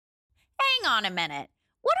hang on a minute.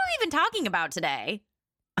 What are we even talking about today?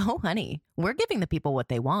 Oh, honey, we're giving the people what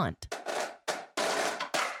they want.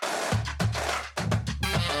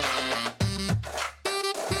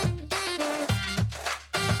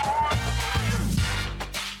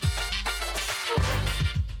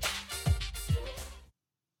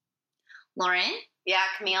 Lauren? Yeah,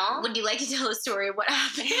 Camille? Would you like to tell a story of what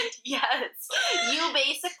happened? Yes. You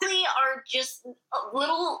basically are just a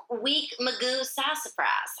little weak Magoo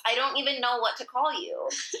sassafras. I don't even know what to call you.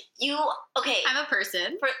 Okay. I'm a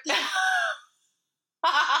person.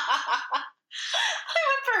 I'm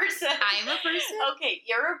a person. I'm a person? Okay,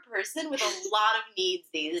 you're a person with a lot of needs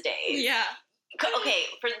these days. Yeah. Okay,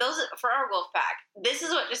 for our wolf pack, this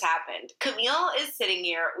is what just happened. Camille is sitting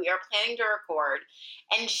here. We are planning to record,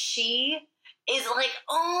 and she is like,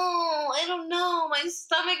 "Oh, I don't know, my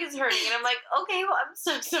stomach is hurting," and I'm like, "Okay, well, I'm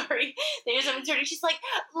so sorry that your stomach's hurting." She's like,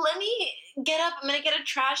 "Let me get up. I'm gonna get a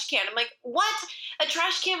trash can." I'm like, "What? A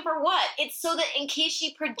trash can for what?" It's so that in case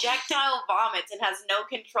she projectile vomits and has no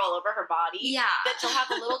control over her body, that she'll have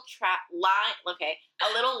a little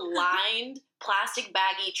a little lined plastic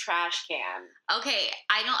baggy trash can. Okay,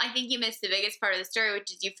 I think you missed the biggest part of the story,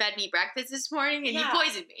 which is you fed me breakfast this morning and you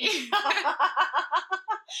poisoned me.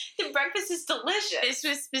 The breakfast is delicious. This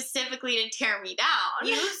was specifically to tear me down.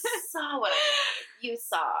 You saw what I did. You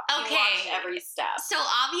saw. Okay. You watched every step. So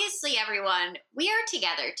obviously, everyone, we are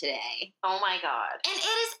together today. Oh my God. And it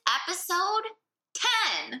is episode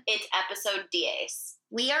 10. It's episode 10.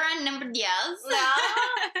 We are on number 10. No. We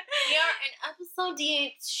are in episode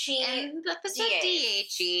 10. And episode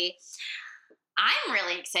 10. I'm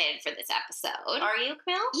really excited for this episode. Are you,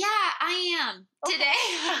 Camille? Yeah, I am. Okay. Today.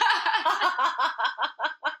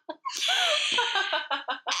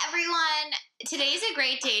 Everyone, today's a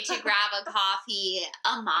great day to grab a coffee,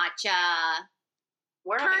 a matcha,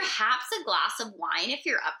 perhaps a glass of wine if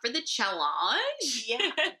you're up for the challenge.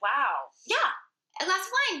 Yeah. Wow. Yeah. A glass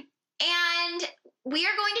of wine. And we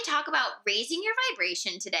are going to talk about raising your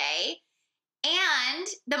vibration today and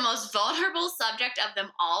the most vulnerable subject of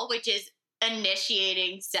them all, which is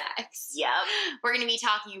initiating sex. Yep. We're going to be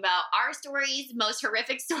talking about our stories, most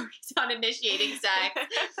horrific stories on initiating sex.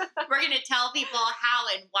 We're going to tell people how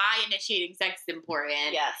and why initiating sex is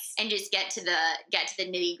important. Yes. And just get to the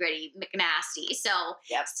nitty-gritty McNasty. So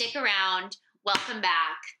Stick around. Welcome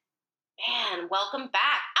back. Man, welcome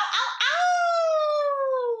back. Ow, ow, ow!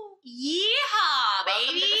 Yeehaw, Welcome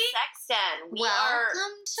baby. to the sex den.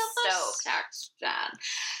 Welcome to the stoked. sex den.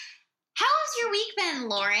 How has your week been,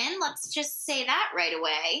 Lauren? Let's just say that right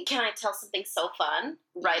away. Can I tell something so fun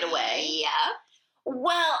right away? Yeah.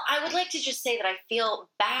 Well, I would like to just say that I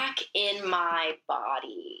feel back in my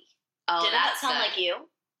body. Oh, Didn't that sound like you?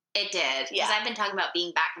 It did. Because Yeah. I've been talking about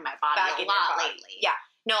being back in my body Back a in lot your body. lately. Yeah.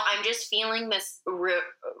 No, I'm just feeling this, well,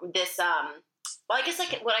 I guess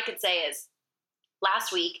what I could say is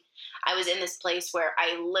last week I was in this place where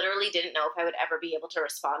I literally didn't know if I would ever be able to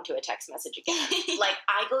respond to a text message again. Like,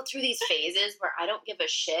 I go through these phases where I don't give a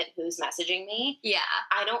shit who's messaging me. Yeah.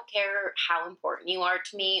 I don't care how important you are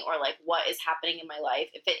to me or, like, what is happening in my life.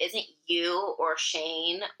 If it isn't you or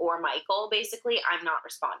Shane or Michael, basically, I'm not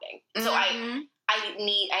responding. So I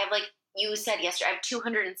have, like, you said yesterday, I have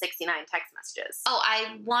 269 text messages. Oh,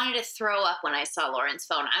 I wanted to throw up when I saw Lauren's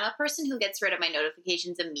phone. I'm a person who gets rid of my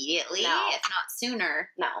notifications immediately, if not sooner.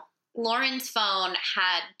 No. Lauren's phone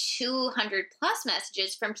had 200 plus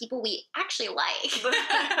messages from people we actually like.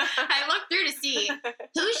 I looked through to see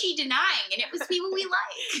who's she denying, and it was people we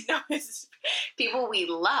like. No, it's people we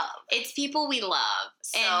love. It's people we love,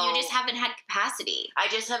 and you just haven't had capacity. I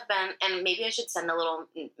just have been, and maybe I should send a little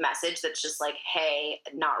message that's just like, hey,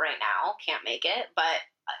 not right now, can't make it, but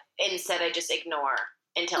instead I just ignore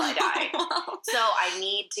until I die. So I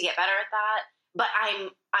need to get better at that. But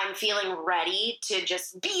I'm feeling ready to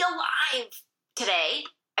just be alive today.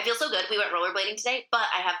 I feel so good. We went rollerblading today, but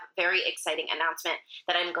I have a very exciting announcement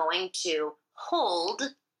that I'm going to hold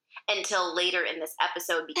until later in this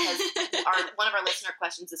episode because one of our listener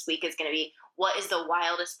questions this week is going to be, what is the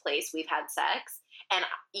wildest place we've had sex? And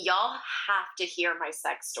y'all have to hear my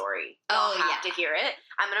sex story. Y'all have to hear it.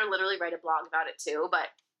 I'm going to literally write a blog about it too, but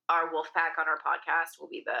our wolf pack on our podcast will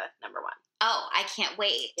be the number one. Oh, I can't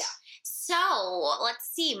wait. Yeah. So let's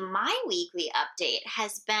see. My weekly update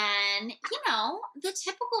has been, the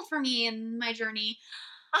typical for me in my journey.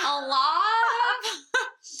 A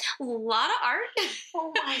lot of art.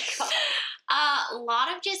 Oh my God. A lot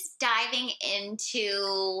of just diving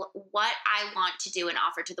into what I want to do and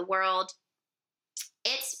offer to the world.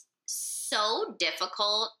 It's so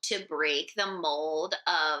difficult to break the mold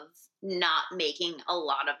of not making a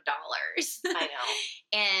lot of dollars. I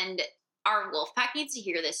know. And our Wolfpack needs to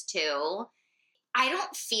hear this too. I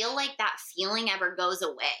don't feel like that feeling ever goes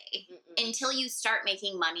away until you start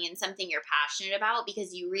making money in something you're passionate about,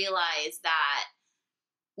 because you realize that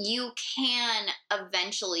you can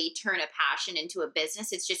eventually turn a passion into a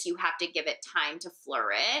business. It's just you have to give it time to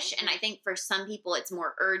flourish. And I think for some people it's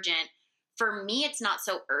more urgent. For me, it's not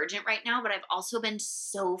so urgent right now, but I've also been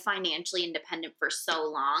so financially independent for so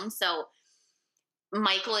long. So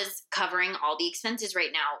Michael is covering all the expenses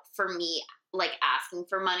right now. For me, like asking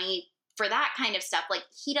for money for that kind of stuff, like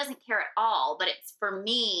he doesn't care at all. But it's for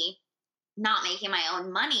me, not making my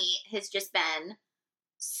own money has just been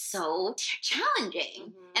so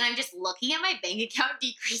challenging. And I'm just looking at my bank account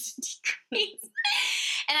decrease and decrease.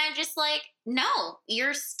 And I'm just like, no,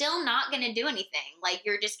 you're still not going to do anything. Like,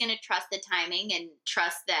 you're just going to trust the timing and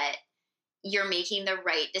trust that you're making the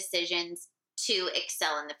right decisions to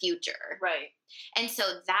excel in the future. Right. And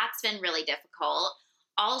so that's been really difficult.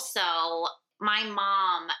 Also, my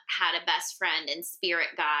mom had a best friend and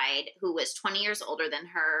spirit guide who was 20 years older than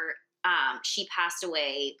her. She passed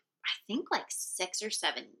away, I think like 6 or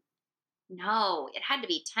 7. No, it had to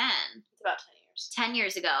be 10. It's about 10 years. 10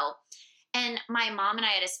 years ago. And my mom and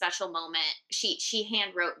I had a special moment. She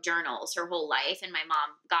hand wrote journals her whole life, and my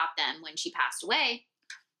mom got them when she passed away.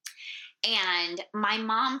 And my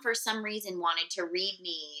mom, for some reason, wanted to read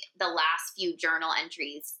me the last few journal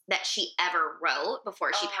entries that she ever wrote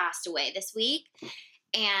before she passed away this week.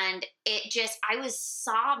 And I was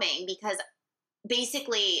sobbing because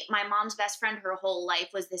basically my mom's best friend her whole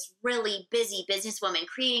life was this really busy businesswoman,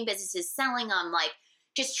 creating businesses, selling them, like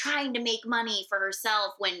just trying to make money for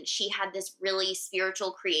herself, when she had this really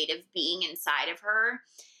spiritual, creative being inside of her.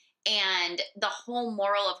 And the whole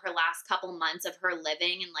moral of her last couple months of her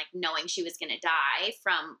living and like knowing she was going to die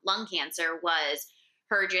from lung cancer was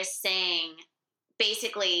her just saying,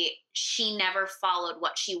 basically, she never followed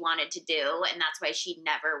what she wanted to do. And that's why she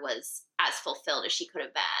never was as fulfilled as she could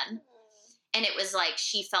have been. And it was like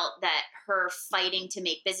she felt that her fighting to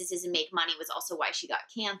make businesses and make money was also why she got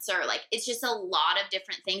cancer. Like, it's just a lot of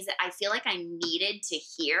different things that I feel like I needed to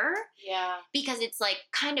hear. Yeah. Because it's like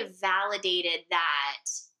kind of validated that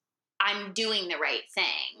I'm doing the right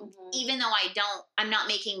thing. Even though I'm not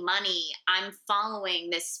making money, I'm following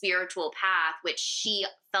this spiritual path, which she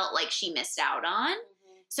felt like she missed out on.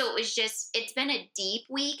 So it was just, it's been a deep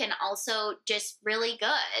week, and also just really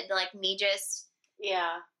good. Like, me just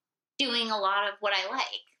doing a lot of what I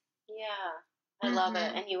like. Yeah. I love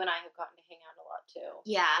it. And you and I have gotten to hang out a lot too.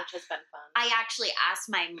 Yeah. Which has been fun. I actually asked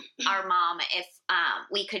our mom if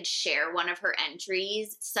we could share one of her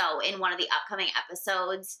entries. So in one of the upcoming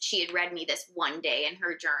episodes, she had read me this one day in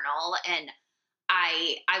her journal, and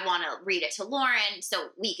I want to read it to Lauren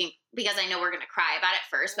so we can, because I know we're going to cry about it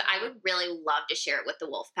first, but I would really love to share it with the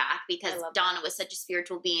Wolfpack, because Donna was such a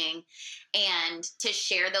spiritual being, and to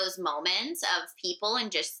share those moments of people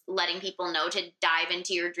and just letting people know to dive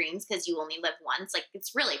into your dreams because you only live once. Like,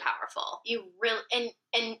 it's really powerful. You really,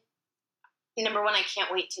 and number one, I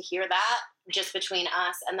can't wait to hear that just between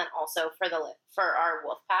us, and then also for our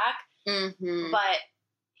Wolfpack. But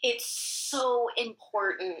it's so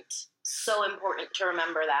important to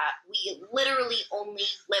remember that we literally only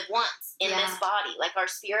live once in this body. Like, our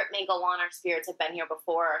spirit may go on, our spirits have been here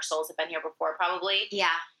before, our souls have been here before probably.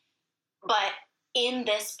 Yeah. But in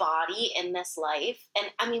this body, in this life,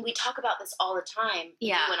 and I mean, we talk about this all the time.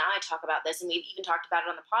 Yeah. You and I talk about this, and we've even talked about it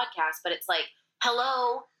on the podcast, but it's like,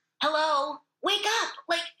 hello, wake up.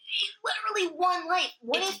 Like, literally one life.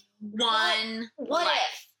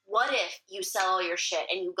 What if you sell all your shit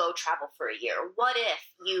and you go travel for a year? What if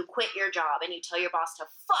you quit your job and you tell your boss to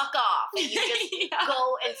fuck off and you just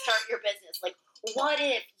go and start your business? Like, what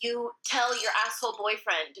if you tell your asshole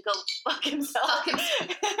boyfriend to go fuck himself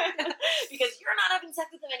because you're not having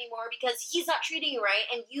sex with him anymore because he's not treating you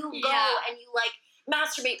right, and you go and you like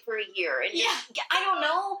masturbate for a year and I don't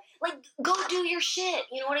know, like, go do your shit.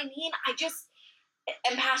 You know what I mean?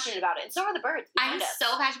 I'm passionate about it, and so are the birds. I'm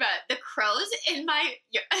so passionate about it. The crows in right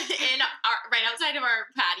outside of our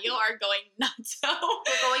patio are going nuts. They're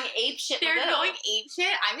going ape shit. They're going ape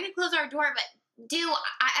shit. I'm gonna close our door, but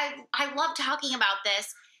I love talking about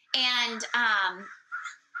this, and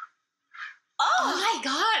oh my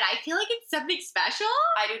god, I feel like it's something special.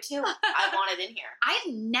 I do too. I want it in here. I've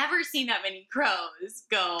never seen that many crows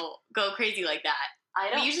go crazy like that.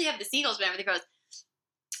 We usually have the seagulls, but never the crows.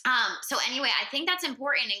 So anyway, I think that's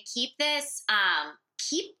important, and keep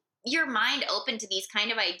your mind open to these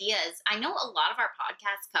kind of ideas. I know a lot of our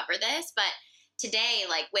podcasts cover this, but today,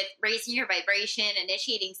 like with raising your vibration,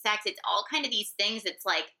 initiating sex, it's all kind of these things. It's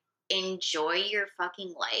like, enjoy your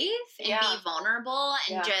fucking life and be vulnerable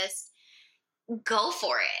and just go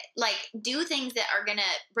for it. Like, do things that are going to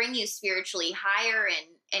bring you spiritually higher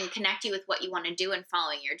and connect you with what you want to do and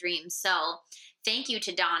following your dreams. So thank you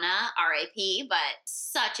to Donna, RIP, but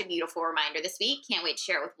such a beautiful reminder this week. Can't wait to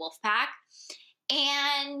share it with Wolfpack.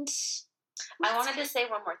 And I wanted to say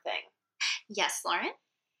one more thing. Yes, Lauren?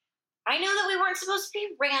 I know that we weren't supposed to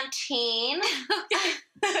be ranting,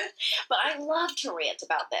 but I love to rant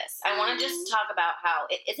about this. I want to just talk about how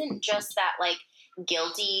it isn't just that, like,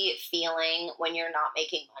 guilty feeling when you're not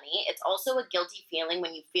making money. It's also a guilty feeling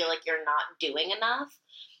when you feel like you're not doing enough.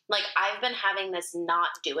 Like, I've been having this not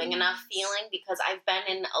doing enough feeling because I've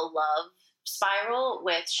been in a love spiral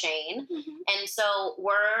with Shane. And so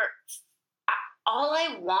all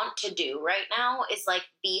I want to do right now is, like,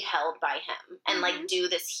 be held by him and, like, do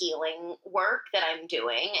this healing work that I'm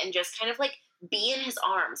doing and just kind of, like, be in his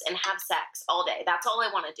arms and have sex all day. That's all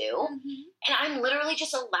I want to do. And I'm literally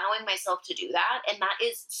just allowing myself to do that. And that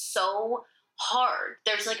is so hard.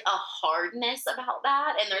 There's, like, a hardness about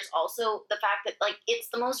that. And there's also the fact that, like, it's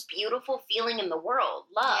the most beautiful feeling in the world.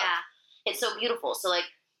 Love. Yeah. It's so beautiful. So, like,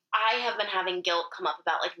 I have been having guilt come up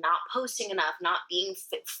about, like, not posting enough, not being,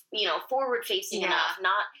 forward facing enough,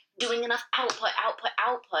 not doing enough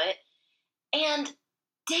output. And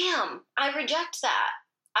damn, I reject that.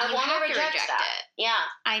 I want to reject that. It. Yeah.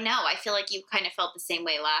 I know. I feel like you kind of felt the same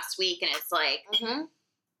way last week. And it's like,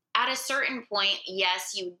 at a certain point,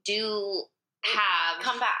 yes, you do have.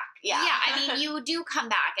 Come back. Yeah. Yeah. I mean, you do come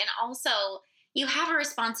back. And also, you have a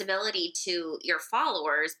responsibility to your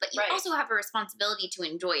followers, but you also have a responsibility to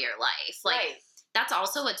enjoy your life. Like, that's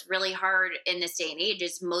also what's really hard in this day and age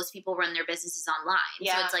is most people run their businesses online.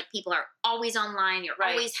 Yeah. So it's like people are always online. You're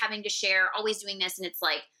always having to share, always doing this. And it's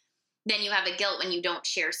like, then you have a guilt when you don't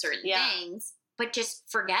share certain things, but just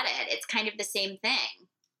forget it. It's kind of the same thing.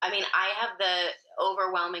 I mean, I have the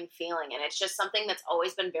overwhelming feeling, and it's just something that's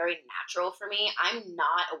always been very natural for me. I'm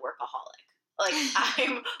not a workaholic. Like,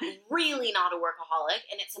 I'm really not a workaholic,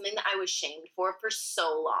 and it's something that I was shamed for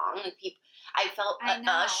so long. And I felt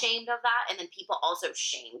ashamed of that, and then people also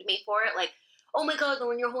shamed me for it. Like, oh my God,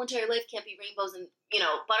 Lauren, your whole entire life can't be rainbows and,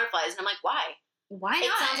 butterflies. And I'm like, why? Why not?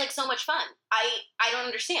 It sounds like so much fun. I don't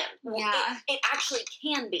understand. Yeah. It actually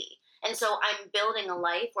can be. And so I'm building a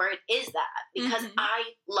life where it is that because I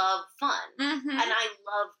love fun and I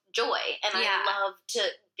love joy and I love to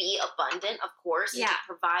be abundant, of course, and to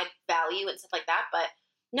provide value and stuff like that. But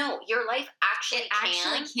no, your life actually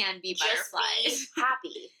can be butterflies. Just be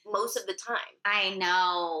happy most of the time. I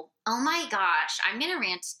know. Oh my gosh. I'm going to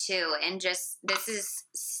rant too. And just, this is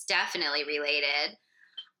definitely related.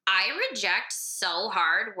 I reject so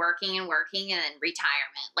hard working and then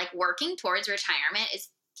retirement. Like, working towards retirement is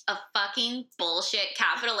a fucking bullshit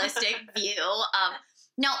capitalistic view of,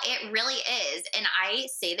 no, it really is. And I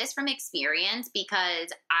say this from experience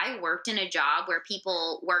because I worked in a job where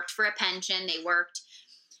people worked for a pension. They worked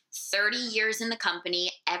 30 years in the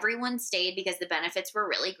company. Everyone stayed because the benefits were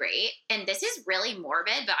really great. And this is really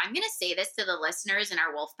morbid, but I'm going to say this to the listeners in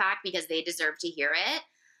our Wolfpack because they deserve to hear it.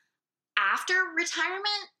 After retirement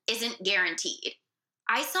isn't guaranteed.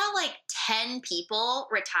 I saw like 10 people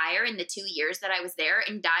retire in the 2 years that I was there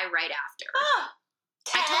and die right after. Oh,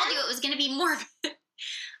 10? I told you it was going to be morbid.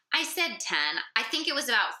 I said 10. I think it was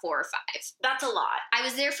about 4 or 5. That's a lot. I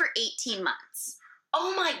was there for 18 months.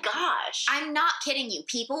 Oh my gosh. I'm not kidding you.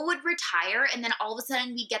 People would retire and then all of a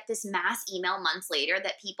sudden we'd get this mass email months later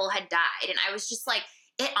that people had died. And I was just like,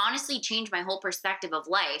 it honestly changed my whole perspective of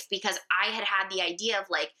life because I had the idea of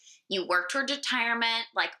like, you work toward retirement,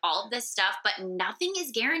 like all of this stuff, but nothing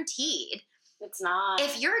is guaranteed. It's not.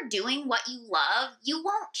 If you're doing what you love, you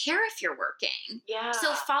won't care if you're working. Yeah.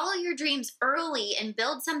 So follow your dreams early and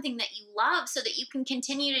build something that you love so that you can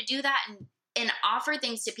continue to do that and offer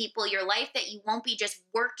things to people in your life that you won't be just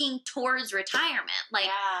working towards retirement. Like,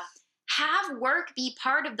 have work be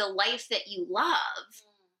part of the life that you love.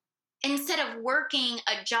 Instead of working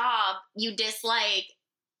a job you dislike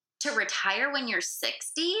to retire when you're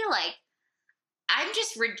 60, like, I'm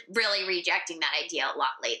just really rejecting that idea a lot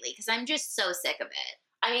lately because I'm just so sick of it.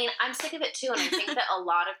 I mean, I'm sick of it too, and I think that a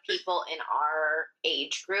lot of people in our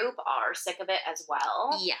age group are sick of it as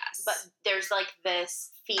well. Yes. But there's like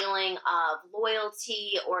this feeling of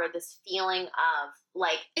loyalty or this feeling of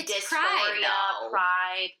like it's dysphoria,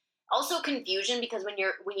 pride. Also confusion because when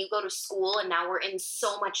you go to school and now we're in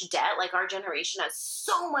so much debt, like our generation has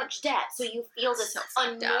so much debt. So you feel this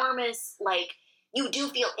enormous, like you do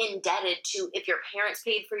feel indebted to if your parents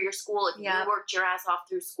paid for your school, if you worked your ass off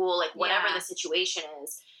through school, like whatever the situation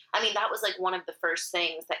is. I mean, that was like one of the first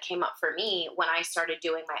things that came up for me when I started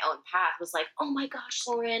doing my own path was like, oh my gosh,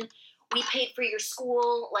 Lauren, we paid for your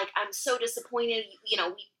school. Like, I'm so disappointed. You know,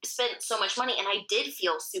 we spent so much money. And I did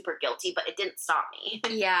feel super guilty, but it didn't stop me,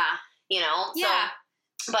 Yeah. you know? Yeah.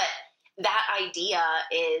 So, but that idea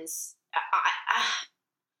is,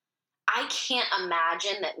 I can't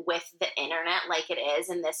imagine that with the internet like it is,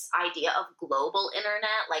 and this idea of global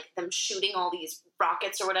internet, like them shooting all these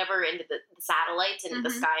rockets or whatever into the satellites into the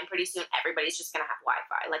sky, and pretty soon everybody's just going to have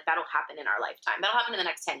Wi-Fi. Like, that'll happen in our lifetime. That'll happen in the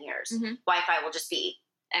next 10 years. Wi-Fi will just be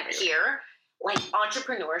Everywhere. here. Like,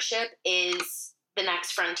 entrepreneurship is the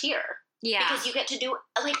next frontier. Yeah. Because you get to do,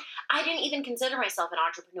 like, I didn't even consider myself an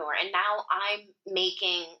entrepreneur, and now I'm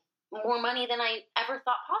making more money than I ever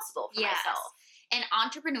thought possible for myself. And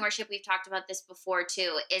entrepreneurship, we've talked about this before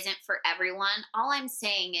too, isn't for everyone. All I'm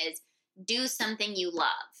saying is do something you love.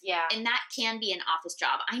 Yeah. And that can be an office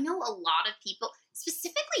job. I know a lot of people,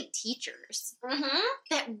 specifically teachers,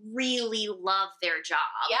 that really love their job.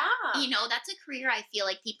 Yeah. You know, that's a career I feel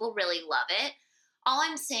like people really love it. All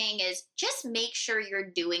I'm saying is just make sure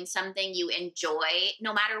you're doing something you enjoy,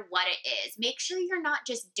 no matter what it is. Make sure you're not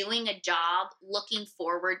just doing a job looking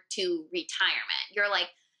forward to retirement. You're like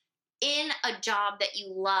in a job that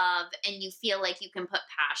you love and you feel like you can put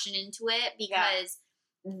passion into it, because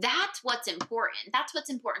that's what's important. That's what's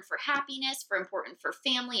important for happiness, important for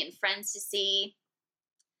family and friends to see.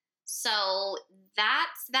 So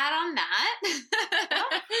that's that on that.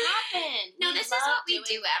 What happened? No, We this is love what we doing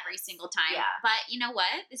do this. every single time. Yeah. But you know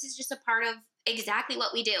what? This is just a part of exactly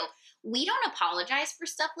what we do. We don't apologize for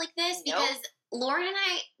stuff like this because Lauren and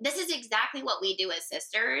I, this is exactly what we do as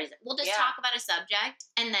sisters. We'll just talk about a subject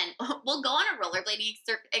and then we'll go on a rollerblading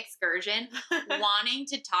excursion wanting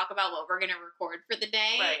to talk about what we're going to record for the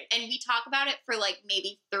day. Right. And we talk about it for like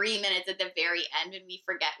maybe 3 minutes at the very end and we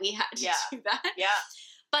forget we had to do that. Yeah.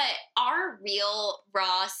 But our real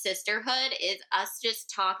raw sisterhood is us just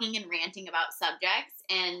talking and ranting about subjects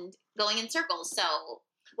and going in circles. So,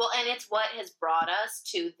 well, and it's what has brought us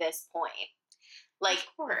to this point. Like,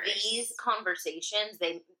 of course, these conversations,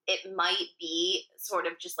 it might be sort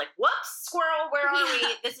of just like, whoops, squirrel, where are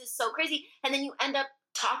we? This is so crazy. And then you end up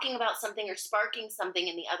talking about something or sparking something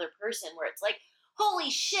in the other person where it's like,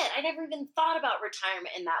 holy shit, I never even thought about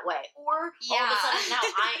retirement in that way. Or all of a sudden now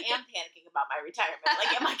I am panicking about my retirement.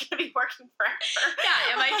 Like, am I going to be working forever?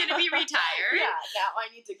 Yeah, am I going to be retired? Yeah, now I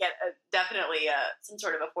need to get definitely some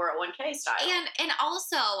sort of a 401k style. And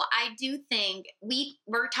also, I do think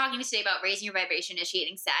we're talking today about raising your vibration,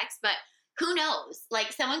 initiating sex, but who knows?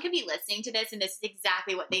 Like, someone could be listening to this and this is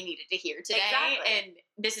exactly what they needed to hear today. Exactly. And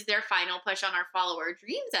this is their final push on our Follower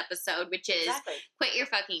Dreams episode, which is quit your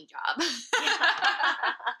fucking job. We're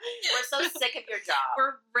so sick of your job.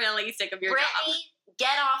 We're really sick of your Brittany, job.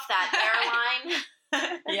 get off that airline.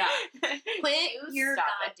 Yeah. Quit your stop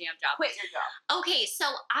goddamn job. Quit your job. Okay, so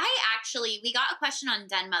we got a question on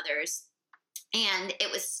Den Mothers, and it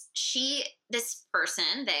was this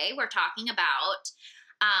person, they were talking about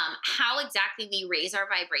how exactly we raise our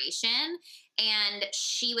vibration. And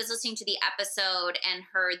she was listening to the episode and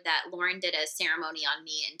heard that Lauren did a ceremony on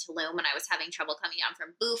me in Tulum when I was having trouble coming down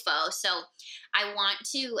from Bufo. So I want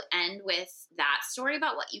to end with that story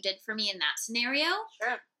about what you did for me in that scenario.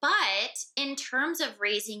 Sure. But in terms of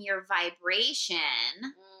raising your vibration,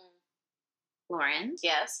 Lauren.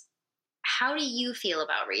 Yes. How do you feel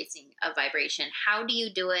about raising a vibration? How do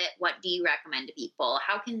you do it? What do you recommend to people?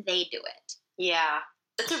 How can they do it? Yeah.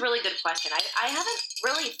 That's a really good question. I haven't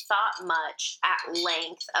really thought much at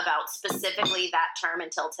length about specifically that term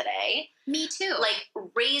until today. Me too. Like,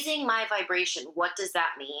 raising my vibration, what does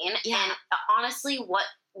that mean? Yeah. And honestly,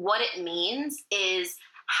 what it means is,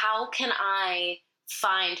 how can I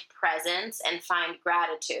find presence and find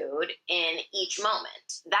gratitude in each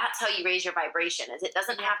moment? That's how you raise your vibration. Is it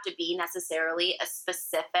doesn't have to be necessarily a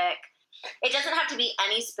specific, it doesn't have to be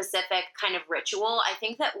any specific kind of ritual. I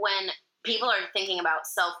think that when people are thinking about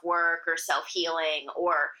self-work or self-healing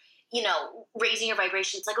or, you know, raising your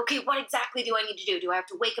vibration, it's like, okay, what exactly do I need to do? Do I have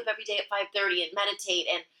to wake up every day at 5:30 and meditate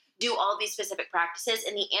and do all these specific practices?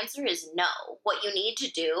 And the answer is no. What you need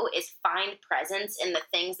to do is find presence in the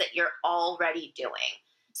things that you're already doing.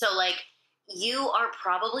 So, like, you are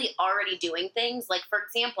probably already doing things like, for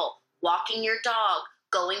example, walking your dog,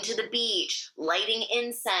 going to the beach, lighting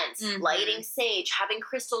incense, lighting sage, having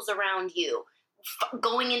crystals around you,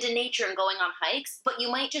 going into nature and going on hikes, but you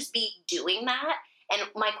might just be doing that. And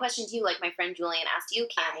my question to you, like my friend Julian asked you,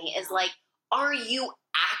 Cami, is like, are you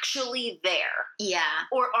actually there? Yeah.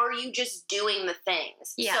 Or are you just doing the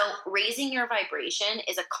things? Yeah. So raising your vibration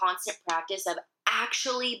is a constant practice of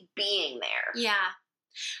actually being there. Yeah.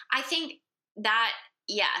 I think that,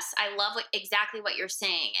 yes, I love exactly what you're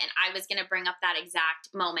saying. And I was going to bring up that exact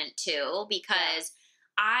moment too, because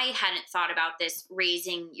I hadn't thought about this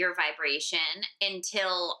raising your vibration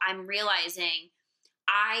until I'm realizing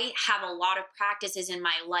I have a lot of practices in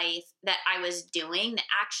my life that I was doing that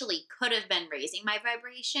actually could have been raising my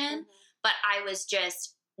vibration, but I was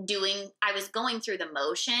just I was going through the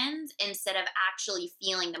motions instead of actually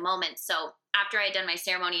feeling the moment. So after I had done my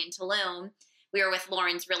ceremony in Tulum, we were with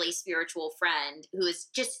Lauren's really spiritual friend who is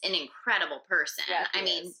just an incredible person. Yeah, I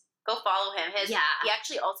mean, go follow him. Yeah. He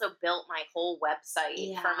actually also built my whole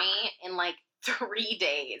website for me in like 3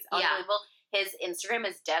 days. Yeah. Unbelievable. His Instagram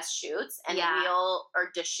is Des Shoots, and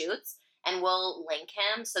Des Shoots, and we'll link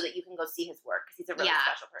him so that you can go see his work because he's a really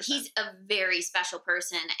special person. He's a very special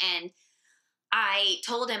person, and I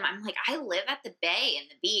told him, I'm like, I live at the bay and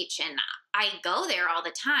the beach, and I go there all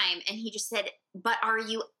the time. And he just said, but are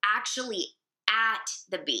you actually at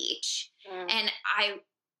the beach? And I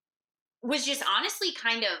was just honestly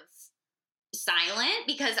kind of silent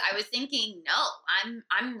because I was thinking, no,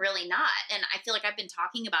 I'm really not. And I feel like I've been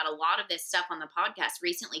talking about a lot of this stuff on the podcast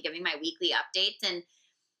recently, giving my weekly updates, and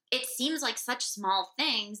it seems like such small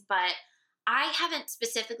things, but I haven't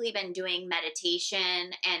specifically been doing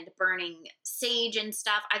meditation and burning sage and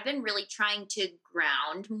stuff. I've been really trying to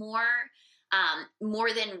ground more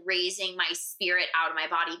than raising my spirit out of my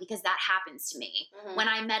body, because that happens to me. When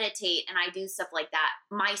I meditate and I do stuff like that,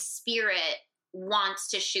 my spirit wants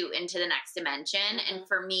to shoot into the next dimension. And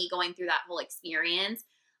for me, going through that whole experience,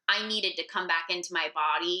 I needed to come back into my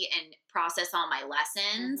body and process all my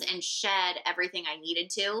lessons and shed everything I needed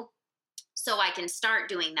to, so I can start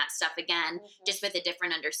doing that stuff again, just with a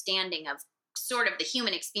different understanding of sort of the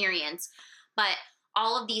human experience. But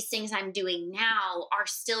all of these things I'm doing now are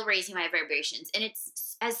still raising my vibrations. And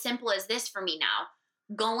it's as simple as this for me now.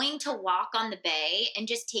 Going to walk on the bay and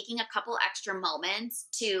just taking a couple extra moments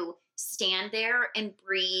to stand there and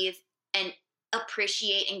breathe and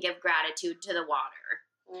appreciate and give gratitude to the water.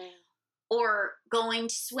 Or going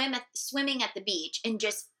to swimming at the beach and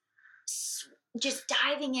just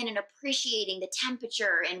diving in and appreciating the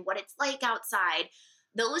temperature and what it's like outside.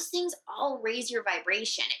 Those things all raise your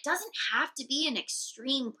vibration. It doesn't have to be an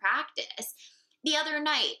extreme practice. The other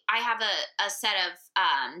night, I have a set of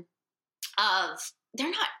they're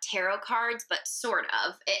not tarot cards, but sort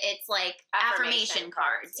of. It's like affirmation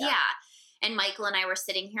cards. Yeah. And Michael and I were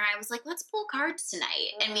sitting here. I was like, let's pull cards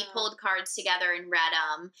tonight. And we pulled cards together and read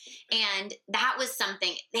them. And that was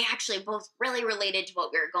something, they actually both really related to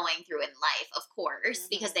what we were going through in life, of course,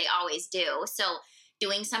 because they always do. So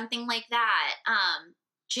doing something like that,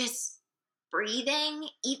 just breathing.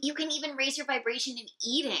 You can even raise your vibration in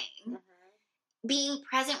eating. Being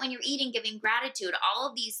present when you're eating, giving gratitude, all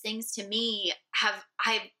of these things to me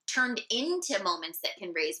I've turned into moments that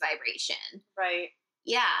can raise vibration. Right.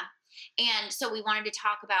 Yeah. And so we wanted to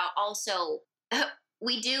talk about also,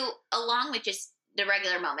 we do, along with just the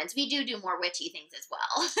regular moments, we do more witchy things as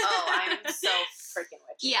well. Oh, I'm so freaking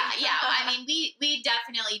witchy. Yeah. I mean, we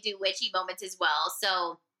definitely do witchy moments as well.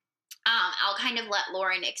 So I'll kind of let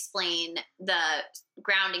Lauren explain the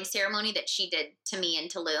grounding ceremony that she did to me in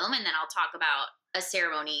Tulum, and then I'll talk about a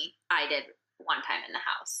ceremony I did one time in the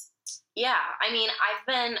house. Yeah, I mean, I've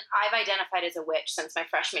identified as a witch since my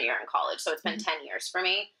freshman year in college, so it's been 10 years for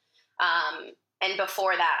me. And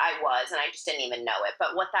before that I was, and I just didn't even know it.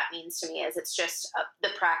 But what that means to me is it's just the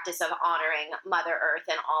practice of honoring Mother Earth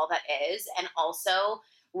and all that is, and also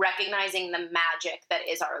recognizing the magic that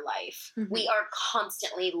is our life. We are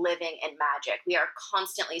constantly living in magic. We are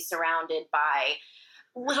constantly surrounded by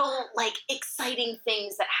little like exciting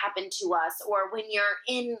things that happen to us, or when you're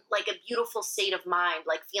in like a beautiful state of mind,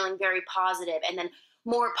 like feeling very positive, and then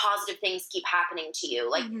more positive things keep happening to you.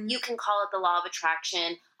 Like you can call it the law of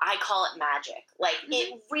attraction. I call it magic. Like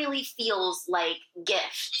it really feels like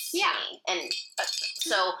gifts to me. And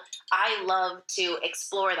so I love to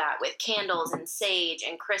explore that with candles and sage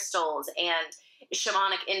and crystals and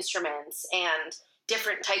shamanic instruments and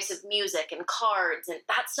different types of music and cards, and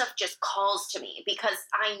that stuff just calls to me because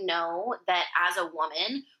I know that as a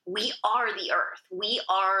woman, we are the earth. We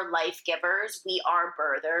are life givers. We are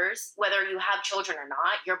birthers. Whether you have children or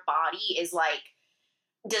not, your body is like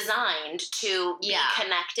designed to be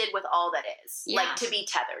connected with all that is, like to be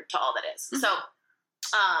tethered to all that is. So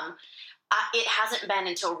it hasn't been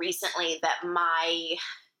until recently that my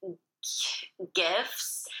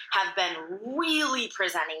gifts have been really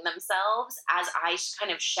presenting themselves as I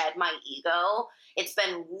kind of shed my ego. It's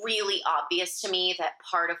been really obvious to me that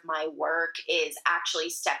part of my work is actually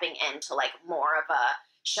stepping into like more of a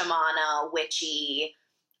shamana, witchy,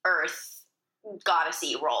 earth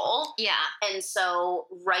goddessy role. Yeah. And so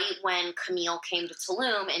right when Camille came to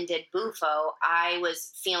Tulum and did Bufo, I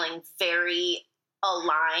was feeling very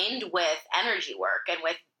aligned with energy work and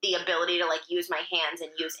with the ability to like use my hands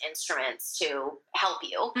and use instruments to help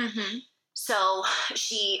you. Mm-hmm. So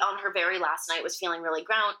she, on her very last night, was feeling really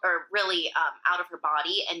really out of her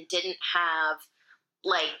body and didn't have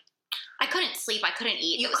like. I couldn't sleep. I couldn't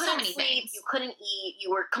eat. You It was couldn't so many sleep. things. You couldn't eat.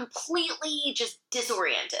 You were completely just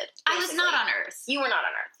disoriented. I was not on Earth. You were not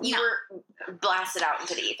on Earth. You No. were blasted out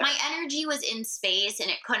into the ether. My energy was in space, and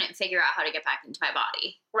it couldn't figure out how to get back into my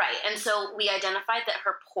body. Right. And so we identified that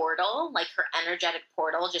her portal, like her energetic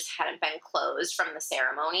portal, just hadn't been closed from the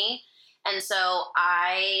ceremony. And so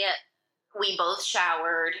we both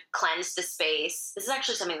showered, cleansed the space. This is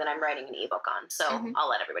actually something that I'm writing an ebook on, so I'll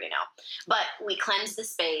let everybody know. But we cleansed the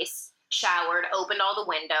space, showered, opened all the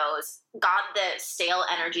windows, got the stale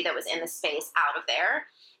energy that was in the space out of there.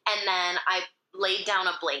 And then I laid down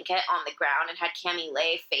a blanket on the ground and had Cami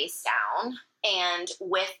lay face down. And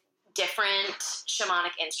with different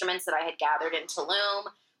shamanic instruments that I had gathered in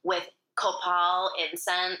Tulum, with copal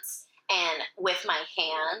incense, and with my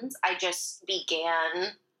hands, I just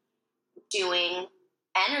began doing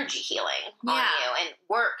energy healing on you and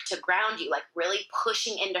work to ground you, like really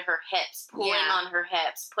pushing into her hips, pulling on her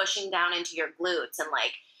hips, pushing down into your glutes, and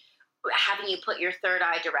like having you put your third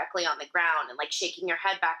eye directly on the ground and like shaking your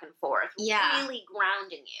head back and forth, really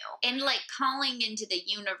grounding you. And like calling into the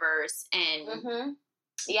universe and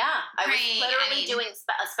I was literally doing a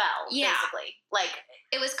spell, basically. Like,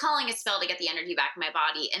 it was calling a spell to get the energy back in my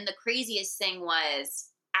body. And the craziest thing was,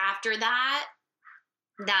 after that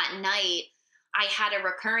night, I had a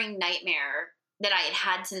recurring nightmare that I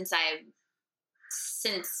had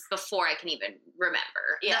since before I can even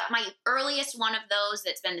remember. Yeah. My earliest one of those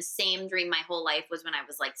that's been the same dream my whole life was when I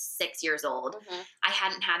was like 6 years old. I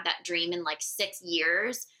hadn't had that dream in like 6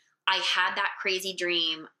 years. I had that crazy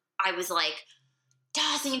dream. I was like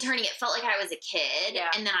tossing and turning. It felt like I was a kid.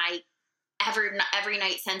 Yeah. And then every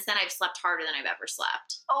night since then, I've slept harder than I've ever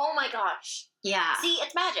slept. Oh my gosh. Yeah. See,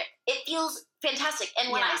 it's magic. It feels fantastic.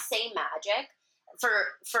 And when I say magic, for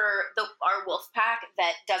our wolf pack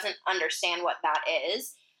that doesn't understand what that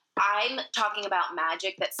is, I'm talking about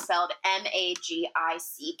magic that's spelled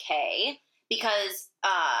Magick, because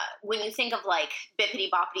when you think of like bippity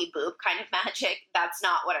boppity boop kind of magic, that's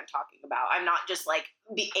not what I'm talking about. I'm not just like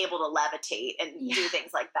be able to levitate and do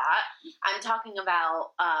things like that. I'm talking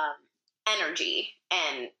about energy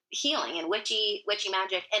and healing and witchy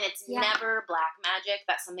magic, and it's never black magic.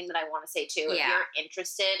 That's something that I want to say too. If you're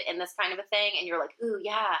interested in this kind of a thing and you're like, ooh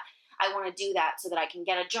yeah, I want to do that so that I can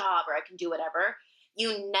get a job or I can do whatever,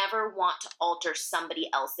 you never want to alter somebody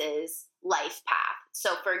else's life path.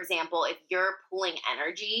 So for example, if you're pulling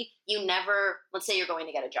energy, you never, let's say you're going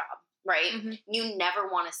to get a job, right? You never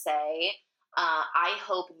want to say, I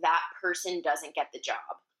hope that person doesn't get the job.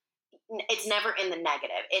 It's never in the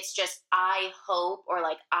negative. It's just, I hope, or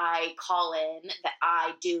like, I call in that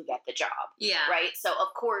I do get the job. Yeah. Right? So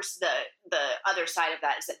of course the other side of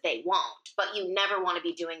that is that they won't, but you never want to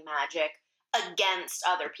be doing magic against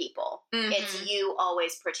other people. It's you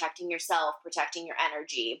always protecting yourself, protecting your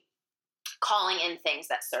energy, calling in things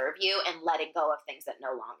that serve you and letting go of things that no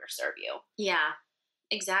longer serve you. Yeah,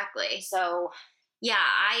 exactly. So yeah,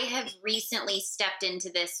 I have recently stepped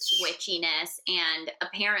into this witchiness, and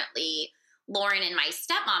apparently Lauren and my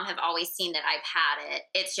stepmom have always seen that I've had it.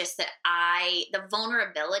 It's just that the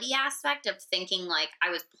vulnerability aspect of thinking like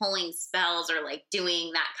I was pulling spells or like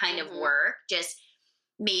doing that kind of work just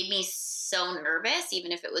made me so nervous,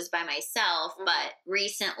 even if it was by myself. But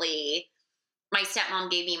recently my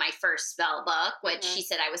stepmom gave me my first spell book, which she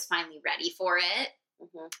said I was finally ready for it.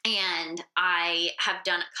 And I have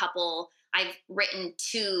done a couple. I've written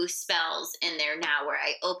 2 spells in there now where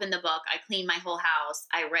I open the book, I clean my whole house,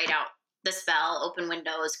 I write out the spell, open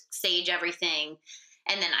windows, sage everything.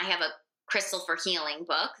 And then I have a crystal for healing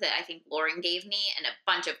book that I think Lauren gave me, and a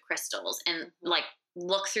bunch of crystals, and like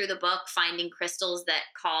look through the book, finding crystals that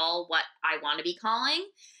call what I want to be calling.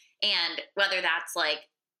 And whether that's like,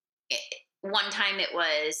 one time it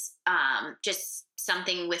was just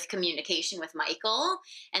something with communication with Michael.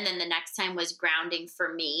 And then the next time was grounding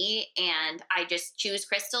for me. And I just choose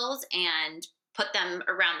crystals and put them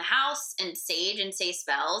around the house and sage and say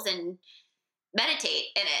spells and meditate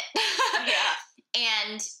in it.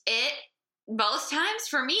 And it both times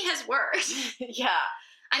for me has worked.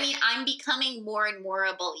 I mean, I'm becoming more and more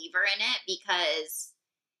a believer in it because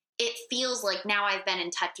it feels like now I've been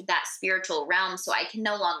in touch with that spiritual realm, so I can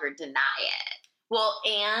no longer deny it. Well,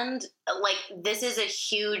 and like this is a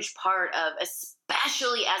huge part of,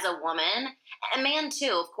 especially as a woman, and man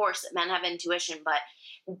too, of course, men have intuition, but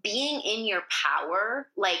being in your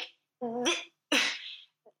power, like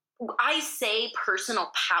I I say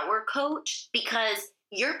personal power coach because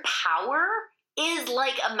your power is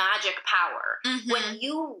like a magic power. Mhm. When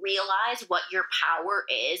you realize what your power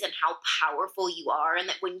is and how powerful you are, and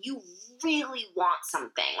that when you really want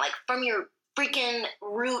something, like from your freaking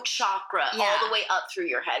root chakra Yeah. all the way up through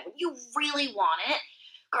your head, when you really want it,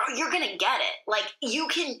 girl, you're gonna get it. Like you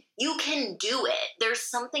can do it. There's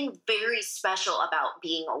something very special about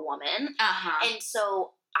being a woman. Uh-huh. And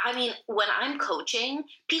so, I mean, when I'm coaching,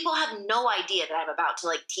 people have no idea that I'm about to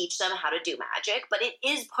like teach them how to do magic, but it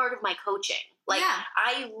is part of my coaching. Like Yeah.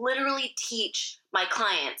 I literally teach my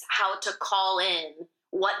clients how to call in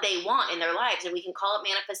what they want in their lives, and we can call it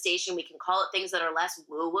manifestation, we can call it things that are less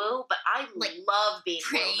woo-woo, but I Like love being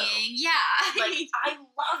Praying. woo-woo. Yeah. Like I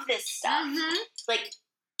love this stuff. Mhm. Like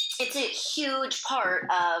it's a huge part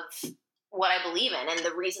of what I believe in and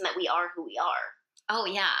the reason that we are who we are. Oh,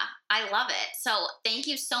 yeah. I love it. So thank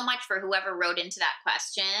you so much for whoever wrote into that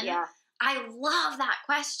question. Yeah. I love that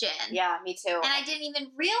question. Yeah, me too. And I didn't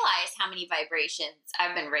even realize how many vibrations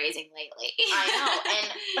I've been raising lately. I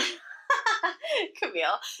know. And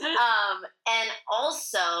Camille. And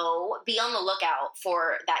also be on the lookout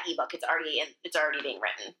for that ebook. It's already being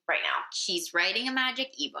written right now. She's writing a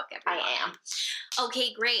magic ebook, everyone. I am.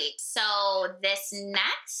 Okay, great. So this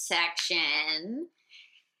next section,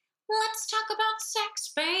 let's talk about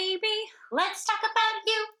sex, baby. Let's talk about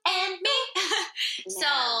you and me.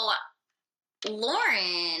 So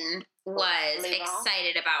Lauren was Leave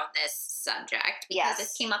excited about this subject because Yes.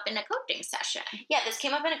 this came up in a coaching session. Yeah, this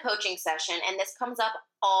came up in a coaching session, and this comes up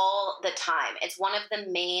all the time. It's one of the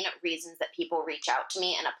main reasons that people reach out to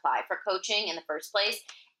me and apply for coaching in the first place.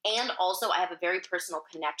 And also, I have a very personal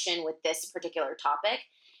connection with this particular topic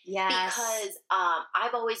because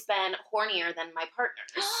I've always been hornier than my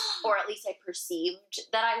partners, or at least I perceived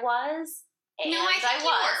that I was. And No, I think you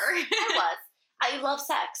were. I was. I love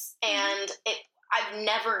sex, and I've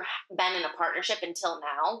never been in a partnership until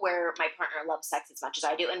now where my partner loves sex as much as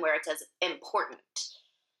I do, and where it's as important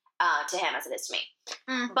to him as it is to me.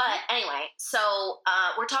 Mhm. But anyway, so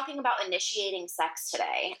we're talking about initiating sex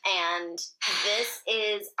today, and this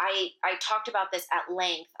is I talked about this at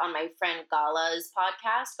length on my friend Gala's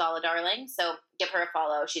podcast, Gala Darling. So give her a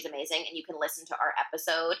follow; she's amazing, and you can listen to our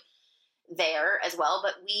episode there as well.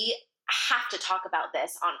 But we have to talk about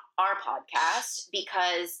this on our podcast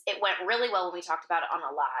because it went really well when we talked about it on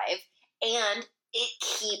a live, and it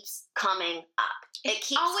keeps coming up. It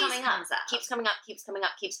keeps always coming comes up. up. Keeps coming up, keeps coming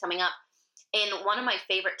up, keeps coming up. In one of my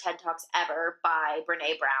favorite TED Talks ever by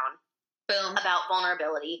Brene Brown Boom. about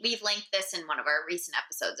vulnerability. We've linked this in one of our recent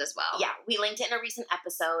episodes as well. Yeah, we linked it in a recent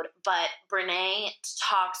episode, but Brene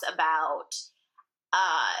talks about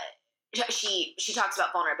she talks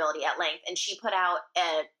about vulnerability at length, and she put out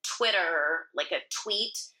a Twitter, like a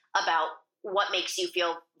tweet about what makes you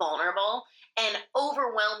feel vulnerable, and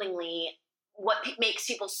overwhelmingly what makes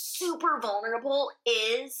people super vulnerable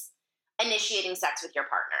is initiating sex with your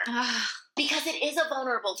partner, because it is a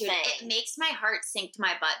vulnerable Dude, thing. it makes my heart sink to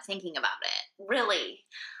my butt thinking about it. Really.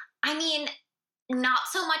 I mean, not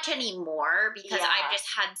so much anymore because Yeah. I've just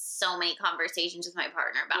had so many conversations with my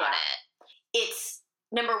partner about Yeah. it. It's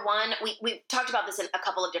number one, we've talked about this in a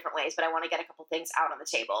couple of different ways, but I want to get a couple things out on the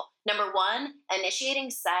table. Number one,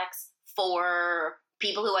 initiating sex for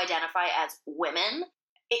people who identify as women,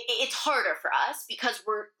 it's harder for us because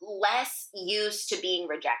we're less used to being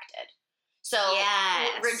rejected. So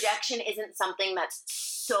Yes. rejection isn't something that's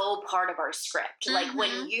so part of our script. Like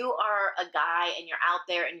when you are a guy and you're out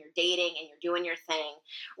there and you're dating and you're doing your thing,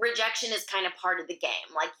 rejection is kind of part of the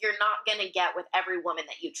game. Like you're not going to get with every woman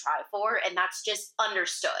that you try for, and that's just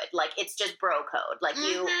understood. Like it's just bro code. Like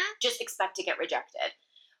you just expect to get rejected.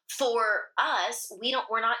 For us,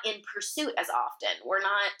 we're not in pursuit as often. We're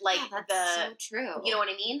not like that's so true. you know what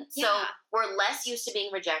I mean? Yeah. So we're less used to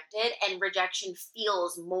being rejected, and rejection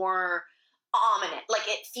feels more ominous. Like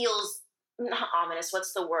it feels not ominous.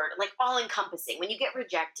 What's the word? Like all encompassing. When you get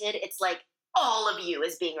rejected, it's like all of you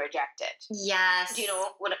is being rejected. Yes. Do you know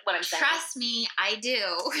what I'm saying? Trust me, I do.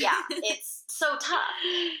 Yeah, it's so tough.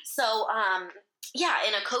 So, yeah,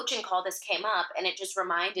 in a coaching call, this came up, and it just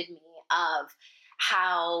reminded me of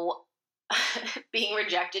how being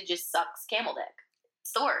rejected just sucks camel dick.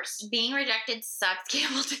 It's the worst. Being rejected sucks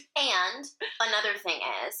camel dick. And another thing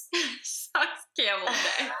is, Sucks camel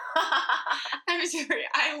dick. I'm sorry.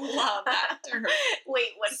 I love that term. wait,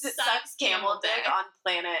 what is it? Sucks camel dick on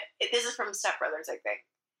planet. This is from Step Brothers, I think.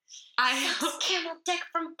 Sucks camel dick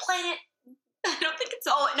from planet. I don't think it's.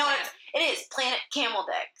 Oh no, it is Planet Camel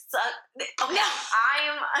Dick. Okay,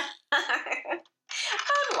 No.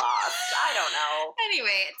 I'm lost. I don't know.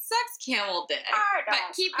 Anyway, it sucks camel dick. But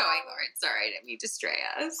keep going, Lauren. Sorry, I didn't mean to stray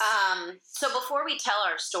us. So before we tell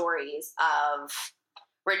our stories of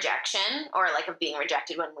rejection or like of being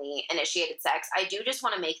rejected when we initiated sex, I do just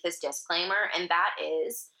want to make this disclaimer, and that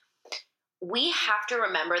is we have to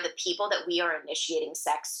remember the people that we are initiating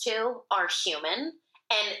sex to are human,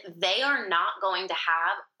 and they are not going to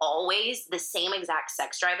have always the same exact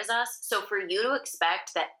sex drive as us. So for you to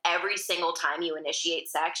expect that every single time you initiate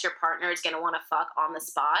sex, your partner is going to want to fuck on the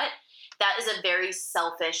spot, that is a very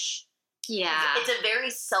selfish. Yeah. It's a very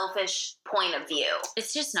selfish point of view.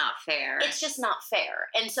 It's just not fair. It's just not fair.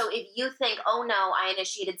 And so if you think, oh no, I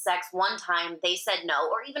initiated sex one time, they said no,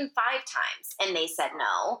 or even 5 times and they said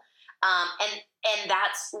no, and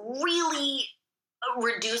that's really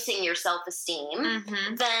reducing your self-esteem,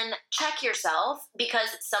 then check yourself, because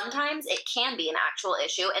sometimes it can be an actual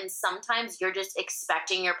issue, and sometimes you're just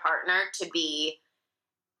expecting your partner to be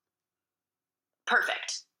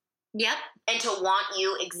perfect. Yep. And to want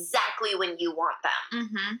you exactly when you want them.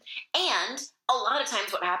 And a lot of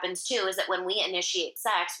times what happens too is that when we initiate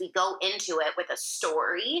sex, we go into it with a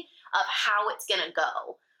story of how it's going to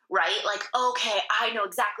go, right? Like, okay, I know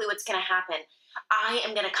exactly what's going to happen. I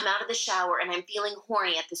am going to come out of the shower and I'm feeling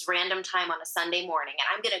horny at this random time on a Sunday morning. And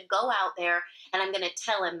I'm going to go out there and I'm going to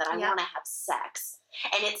tell him that I want to have sex.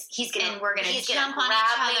 And we're going to jump on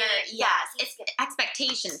each other. Yes. It's the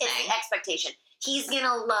expectation thing. It's the expectation. He's going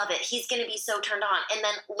to love it. He's going to be so turned on. And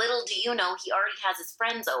then little do you know, he already has his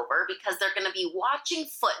friends over because they're going to be watching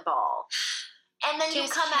football. And then you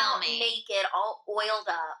come out naked, all oiled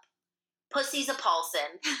up. Pussy's a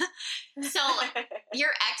Paulson. So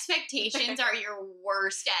your expectations are your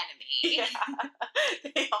worst enemy. Yeah,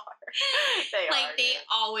 they are. They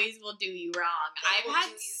always will do you wrong. I've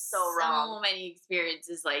had so many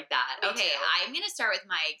experiences like that. Me okay, too. I'm going to start with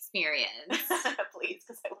my experience. Please,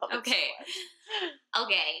 because I love it Okay. so much.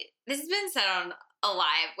 Okay, this has been said on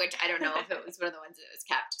Alive, which I don't know if it was one of the ones that was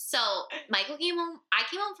kept. So Michael came home. I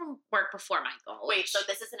came home from work before Michael. Wait, so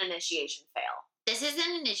this is an initiation fail. This is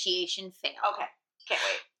an initiation fail. Okay, can't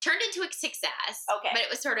wait. Turned into a success. Okay. But it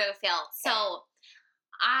was sort of a fail. Okay. So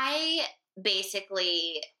I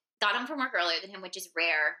basically got home from work earlier than him, which is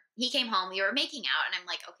rare. He came home. We were making out. And I'm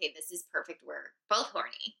like, okay, this is perfect. We're both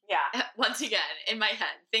horny. Yeah. Once again, in my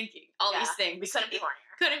head, thinking all these things. We couldn't be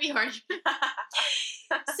hornier. Couldn't be horny.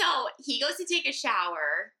 So he goes to take a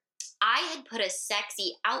shower. I had put a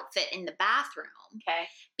sexy outfit in the bathroom. Okay.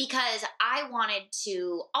 Because I wanted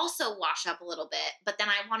to also wash up a little bit, but then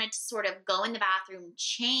I wanted to sort of go in the bathroom,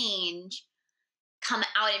 change, come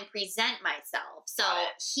out and present myself. So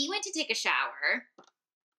he went to take a shower,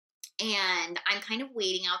 and I'm kind of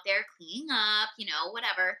waiting out there, cleaning up,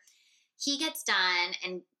 whatever. He gets done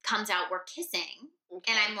and comes out, we're kissing.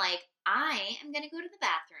 Okay. And I'm like, I am going to go to the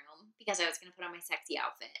bathroom because I was going to put on my sexy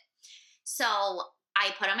outfit. So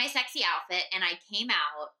I put on my sexy outfit and I came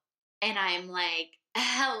out and I'm like,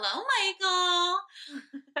 hello, Michael.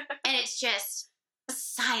 And it's just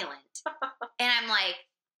silent. And I'm like,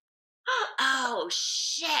 oh,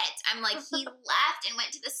 shit. I'm like, he left and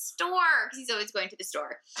went to the store because he's always going to the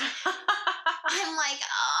store. I'm like,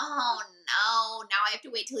 oh, no. Now I have to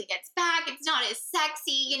wait till he gets back. It's not as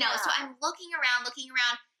sexy, So I'm looking around.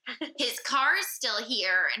 His car is still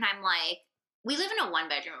here. And I'm like, we live in a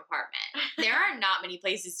 1-bedroom apartment. There are not many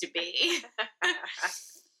places to be.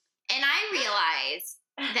 And I realized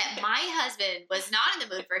that my husband was not in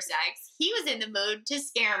the mood for sex. He was in the mood to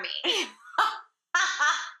scare me. He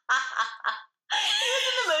was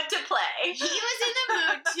in the mood to play. He was in the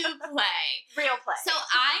mood to play. Real play. So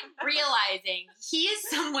I'm realizing he is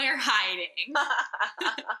somewhere hiding.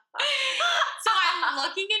 So I'm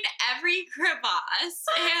looking in every crevasse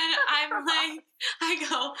and I'm like, I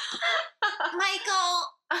go, Michael,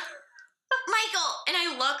 and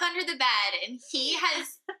I look under the bed and he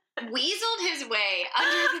has weaseled his way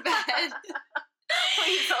under the bed.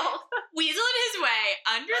 Weaseled his way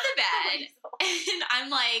under the bed. And I'm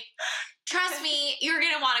like, trust me, you're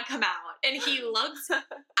going to want to come out. And he looks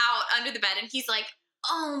out under the bed and he's like,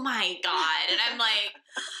 oh my God. And I'm like,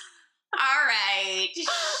 all right,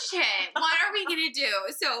 shit, what are we going to do?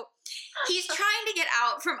 So he's trying to get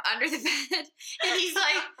out from under the bed. And he's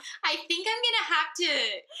like, I think I'm going to have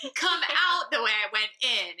to come out the way I went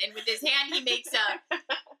in. And with his hand, he makes a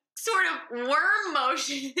sort of worm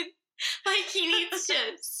motion. Like he needs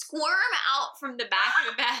to squirm out from the back of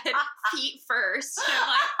the bed, feet first. And I'm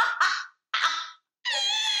like,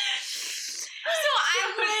 so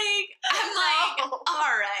I'm like,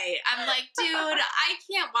 all right. night. I'm like, dude, I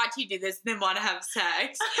can't watch you do this and then want to have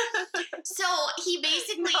sex. So he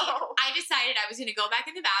basically, I decided I was going to go back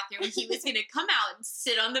in the bathroom. He was going to come out and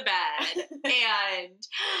sit on the bed, and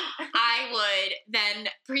I would then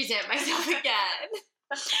present myself again.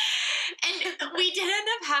 And we did end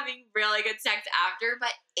up having really good sex after,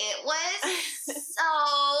 but it was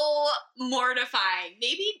so mortifying.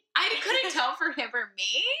 Maybe I couldn't tell for him or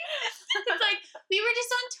me. It's like we were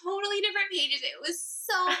just on totally different pages. It was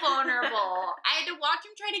so vulnerable. I had to watch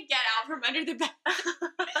him try to get out from under the bed.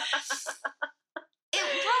 It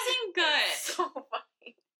wasn't good. So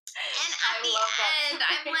funny. And at the end,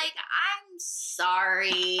 I'm like, I'm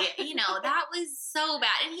sorry. You know, that was so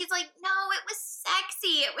bad. And he's like, no, it was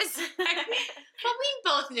sexy. It was sexy. But we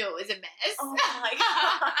both knew it was a miss. Oh my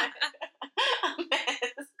God. A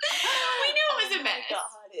miss. We knew it was a miss. Oh my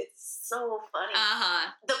God, it's so funny.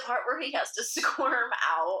 Uh-huh. The part where he has to squirm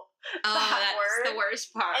out Oh, that that's word. the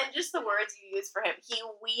worst part. And just the words you use for him. He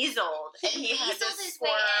weaseled. And he had to weaseled his way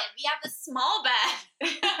squirm. in. We have a small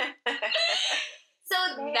bed.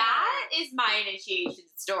 So Man. that is my initiation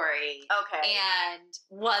story. Okay. And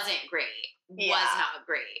wasn't great. Yeah. Was not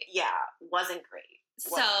great. Yeah, wasn't great.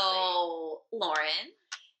 So, Lauren.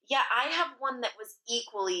 Yeah, I have one that was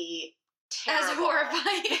equally terrible. As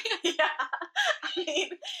horrifying. Yeah. I mean,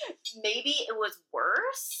 maybe it was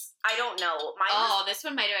worse. I don't know. Mine was, This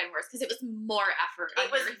one might have been worse because it was more effort.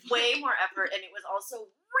 it was way more effort, and it was also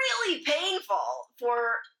really painful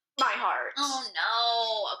for my heart. Oh,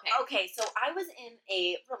 no. Okay. Okay, so I was in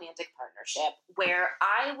a romantic partnership where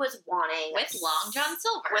I was wanting With Long John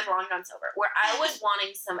Silver. with Long John Silver, where I was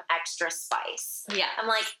wanting some extra spice. Yeah. I'm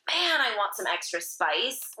like, man, I want some extra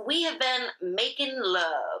spice. We have been making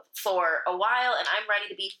love for a while, and I'm ready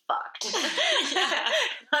to be fucked. Yeah.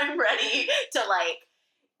 I'm ready to, like,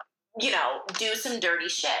 you know, do some dirty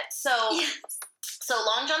shit. So, Yes. so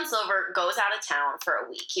Long John Silver goes out of town for a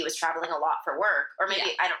week. He was traveling a lot for work, or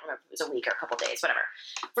maybe, I don't remember if it was a week or a couple days, whatever.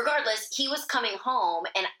 Regardless, he was coming home,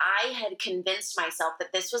 and I had convinced myself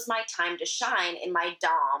that this was my time to shine in my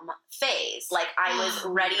dom phase. Like, I was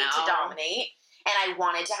ready to dominate, and I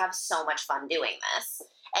wanted to have so much fun doing this.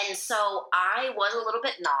 And so I was a little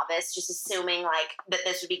bit novice, just assuming, like, that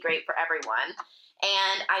this would be great for everyone.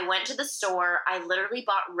 And I went to the store. I literally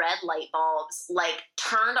bought red light bulbs, like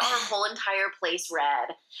turned our whole entire place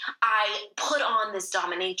red. I put on this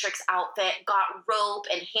dominatrix outfit, got rope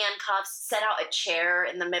and handcuffs, set out a chair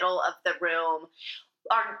in the middle of the room.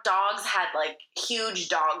 Our dogs had like huge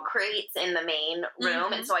dog crates in the main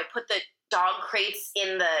room. And so I put the dog crates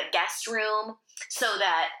in the guest room so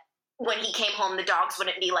that when he came home, the dogs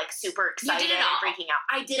wouldn't be like super excited did it and all. freaking out.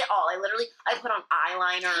 I did it all. I put on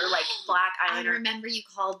eyeliner, like black I eyeliner. remember you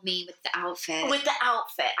called me with the outfit. With the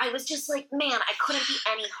outfit, I was just like, man, I couldn't be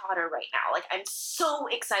any hotter right now. Like, I'm so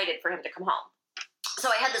excited for him to come home. So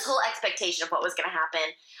I had this whole expectation of what was going to happen.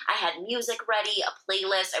 I had music ready, a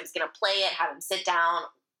playlist. I was going to play it, have him sit down,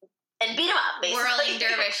 and beat him up, basically. Whirling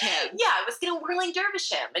dervish him. Yeah, I was going to whirling dervish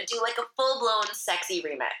him and do like a full-blown sexy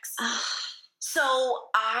remix. So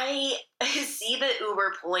I see the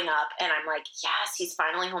Uber pulling up, and I'm like, yes, he's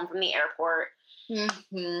finally home from the airport.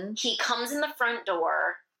 Mm-hmm. He comes in the front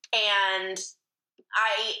door, and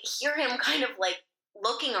I hear him kind of like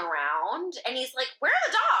looking around, and he's like, where are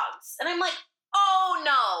the dogs? And I'm like, oh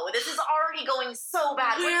no, this is already going so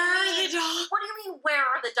bad. Where are the dogs? dogs? What do you mean, where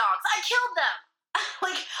are the dogs? I killed them.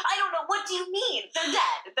 Like, I don't know. What do you mean? They're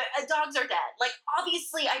dead. The dogs are dead. Like,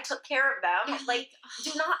 obviously, I took care of them. Like,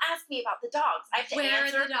 do not ask me about the dogs. I have to Where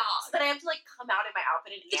answer. are the dogs? But I have to, like, come out in my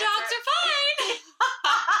outfit and The answer. dogs are fine.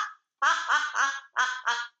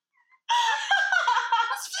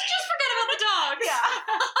 Just forget about the dogs. Yeah.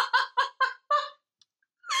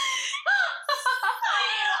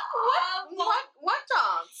 What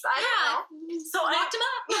dogs? I don't know. So Locked them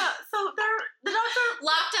up. Yeah, so the dogs are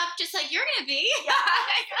Locked up just like you're going to be. Yeah.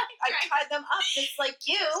 I tied them up just like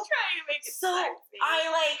you. Trying to make it So sexy. I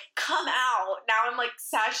like come out. Now I'm like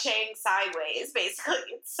sashaying sideways, basically.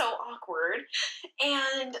 It's so awkward.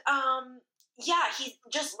 And yeah, he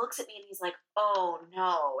just looks at me and he's like, oh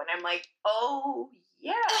no. And I'm like, oh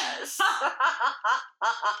yes.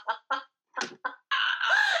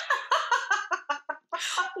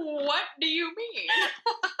 What do you mean?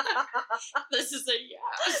 This is a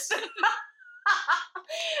yes.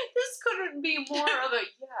 This couldn't be more of a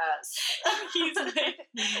yes. He's like,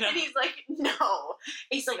 no. And he's like, no.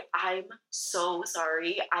 He's like, I'm so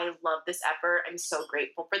sorry. I love this effort. I'm so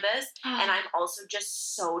grateful for this. And I'm also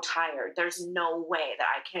just so tired. There's no way that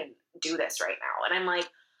I can do this right now. And I'm like,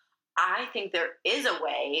 I think there is a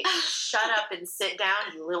way. Shut up and sit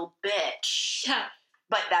down, you little bitch. Yeah.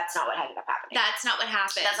 But that's not what ended up happening. That's not what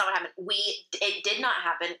happened. That's not what happened. It did not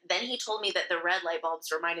happen. Then he told me that the red light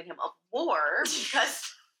bulbs reminded him of war because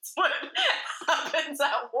that's what happens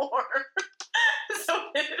at war. So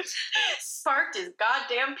it sparked his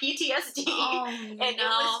goddamn PTSD. Oh, and it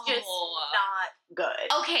was just not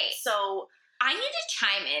good. Okay. So I need to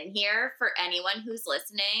chime in here for anyone who's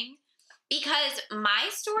listening because my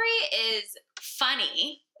story is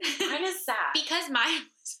funny. mine is sad. Because mine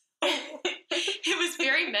it was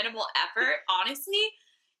very minimal effort. Honestly,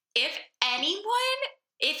 if any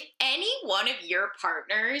one of your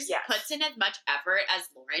partners puts in as much effort as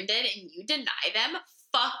Lauren did and you deny them,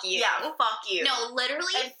 fuck you. Yeah, fuck you. No,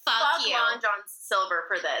 literally, and fuck you. Long John Silver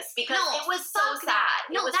for this because it was so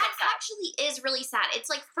sad. No, that actually is really sad.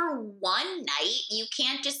 It's like for one night, you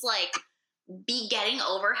can't just like be getting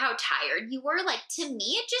over how tired you were. Like to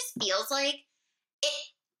me, it just feels like it.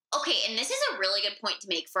 Okay, and this is a really good point to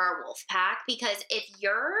make for our wolf pack because if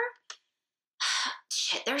you're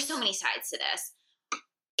shit, there's so many sides to this.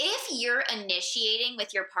 If you're initiating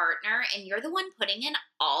with your partner and you're the one putting in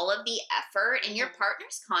all of the effort and your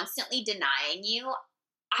partner's constantly denying you,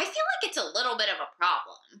 I feel like it's a little bit of a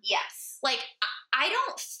problem. Yes. Like, I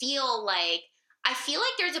don't feel like, I feel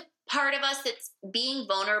like there's a part of us that's being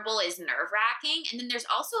vulnerable is nerve-wracking. And then there's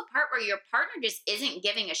also a part where your partner just isn't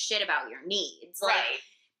giving a shit about your needs. Like, right.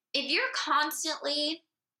 If you're constantly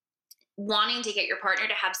wanting to get your partner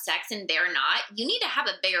to have sex and they're not, you need to have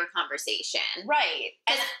a bigger conversation. Right.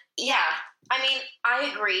 And yeah. I mean,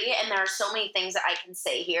 I agree. And there are so many things that I can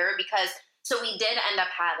say here because, so we did end up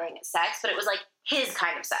having sex, but it was like his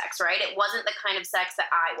kind of sex, right? It wasn't the kind of sex that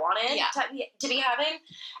I wanted to be having.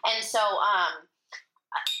 And so,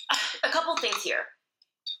 a couple things here.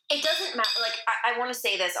 It doesn't matter. Like, I want to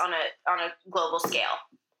say this on a global scale.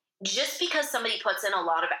 Just because somebody puts in a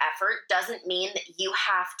lot of effort doesn't mean that you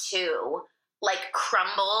have to like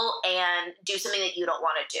crumble and do something that you don't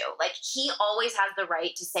want to do. Like he always has the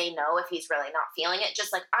right to say no if he's really not feeling it,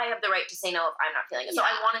 just like I have the right to say no if I'm not feeling it. So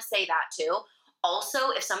I want to say that too. Also,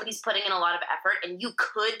 if somebody's putting in a lot of effort and you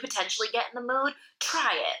could potentially get in the mood,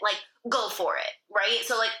 try it. Like, go for it, right?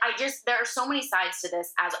 So, like, there are so many sides to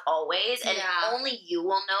this, as always, and only you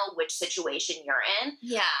will know which situation you're in.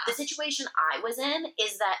 Yeah. The situation I was in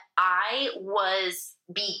is that I was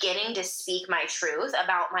beginning to speak my truth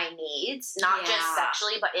about my needs, not just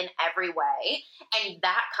sexually, but in every way. And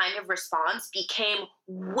that kind of response became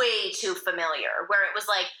way too familiar, where it was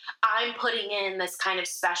like, I'm putting in this kind of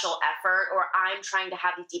special effort, or I'm trying to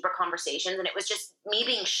have these deeper conversations. And it was just me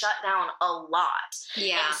being shut down a lot.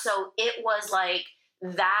 Yeah. And so it was like,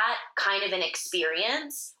 that kind of an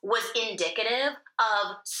experience was indicative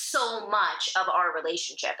of so much of our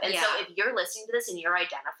relationship. And so if you're listening to this and you're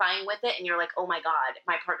identifying with it and you're like, oh my God,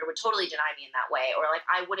 my partner would totally deny me in that way, or like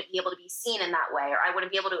I wouldn't be able to be seen in that way, or I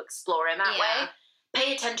wouldn't be able to explore in that way,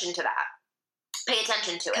 pay attention to that. Pay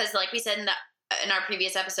attention to it. Because like we said in our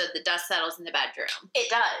previous episode, the dust settles in the bedroom. It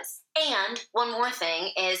does. And one more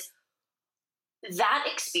thing is that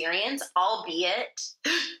experience, albeit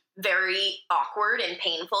very awkward and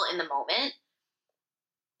painful in the moment,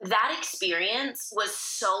 that experience was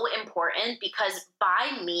so important because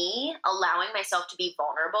by me allowing myself to be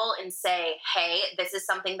vulnerable and say, hey, this is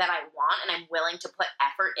something that I want and I'm willing to put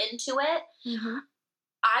effort into it,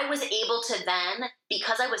 I was able to then,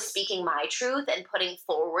 because I was speaking my truth and putting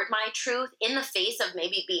forward my truth in the face of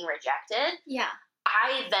maybe being rejected,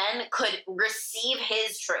 I then could receive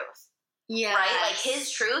his truth. Yeah. Right? Like his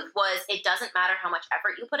truth was, it doesn't matter how much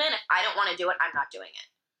effort you put in. If I don't want to do it, I'm not doing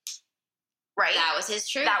it. Right? That was his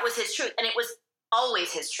truth. That was his truth. And it was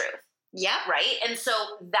always his truth. Yeah. Right? And so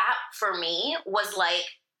that for me was like,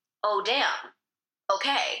 oh, damn.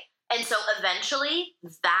 Okay. And so eventually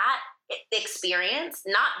that experience,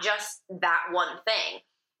 not just that one thing,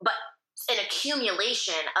 but an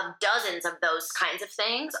accumulation of dozens of those kinds of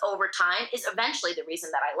things over time is eventually the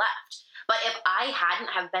reason that I left. But if I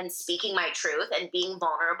hadn't have been speaking my truth and being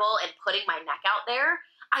vulnerable and putting my neck out there,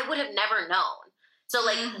 I would have never known. So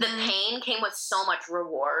like the pain came with so much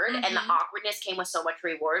reward and the awkwardness came with so much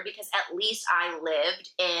reward because at least I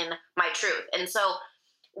lived in my truth. And so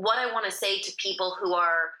what I want to say to people who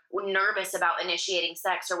are nervous about initiating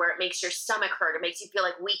sex or where it makes your stomach hurt or makes you feel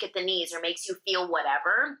like weak at the knees or makes you feel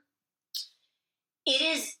whatever, it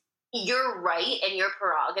is your right and your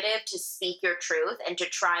prerogative to speak your truth and to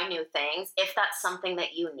try new things if that's something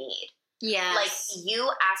that you need. Yes. Like you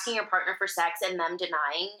asking your partner for sex and them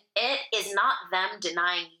denying it is not them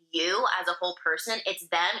denying you as a whole person. It's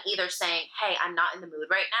them either saying, hey, I'm not in the mood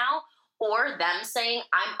right now, or them saying,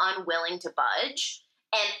 I'm unwilling to budge.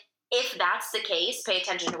 And if that's the case, pay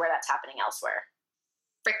attention to where that's happening elsewhere.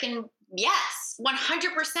 freaking yes,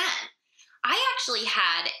 100%. I actually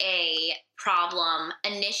had a problem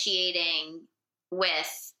initiating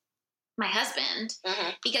with my husband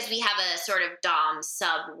because we have a sort of dom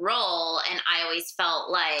sub role, and I always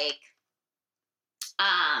felt like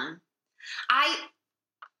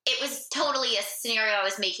it was totally a scenario I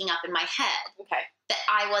was making up in my head that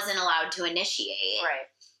I wasn't allowed to initiate. Right.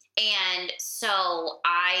 And so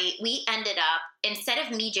we ended up, instead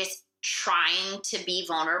of me just trying to be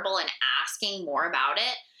vulnerable and asking more about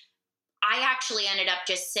it, I actually ended up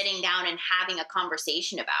just sitting down and having a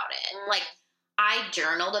conversation about it. Like, I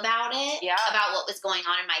journaled about it, about what was going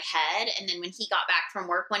on in my head. And then when he got back from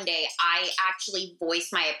work one day, I actually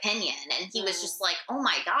voiced my opinion. And he was just like, oh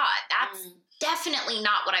my God, that's definitely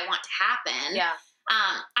not what I want to happen. Yeah.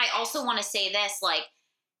 I also want to say this, like,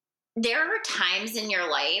 there are times in your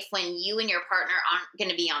life when you and your partner aren't going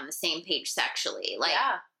to be on the same page sexually. Like,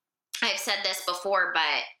 I've said this before,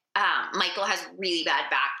 but Michael has really bad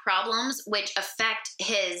back problems, which affect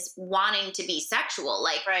his wanting to be sexual.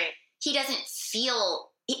 Like, he doesn't feel,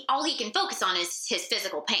 all he can focus on is his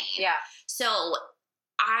physical pain. Yeah. So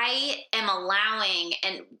I am allowing,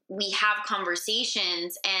 and we have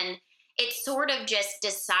conversations, and it's sort of just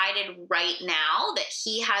decided right now that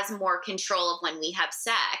he has more control of when we have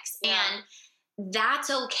sex. And that's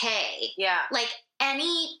okay. Yeah. Like,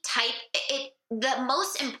 any type, the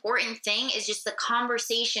most important thing is just the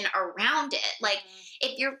conversation around it. Like,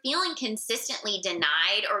 if you're feeling consistently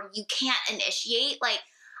denied or you can't initiate, like,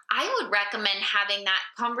 I would recommend having that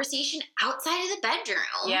conversation outside of the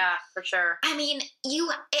bedroom. Yeah, for sure. I mean,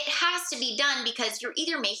 it has to be done because you're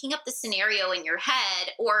either making up the scenario in your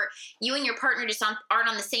head or you and your partner just aren't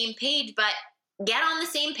on the same page, but get on the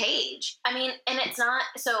same page. I mean, and it's not,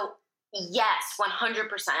 so yes, 100%.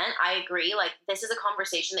 I agree. Like, this is a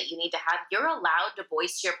conversation that you need to have. You're allowed to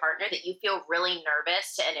voice to your partner that you feel really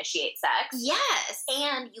nervous to initiate sex. Yes.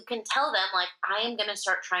 And you can tell them, like, I am going to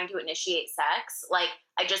start trying to initiate sex. Like,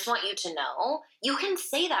 I just want you to know. You can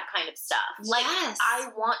say that kind of stuff. Like, I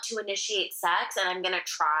want to initiate sex and I'm going to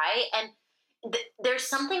try. And there's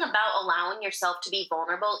something about allowing yourself to be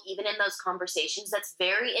vulnerable, even in those conversations, that's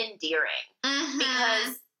very endearing.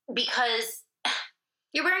 Because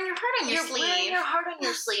you're wearing your heart on your sleeve. You're wearing your heart on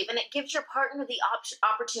your sleeve, and it gives your partner the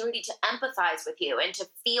opportunity to empathize with you and to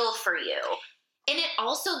feel for you. And it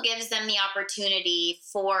also gives them the opportunity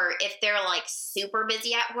for, if they're like super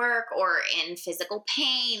busy at work or in physical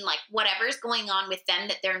pain, like whatever's going on with them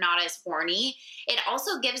that they're not as horny, it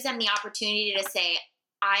also gives them the opportunity to say,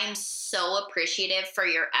 I'm so appreciative for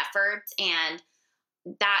your efforts, and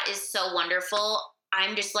that is so wonderful.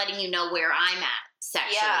 I'm just letting you know where I'm at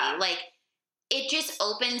sexually. Yeah. Like, it just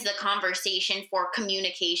opens the conversation for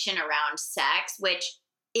communication around sex, which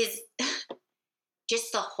is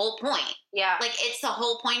just the whole point. Yeah. Like, it's the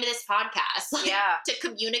whole point of this podcast. Like, to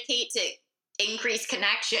communicate, to increase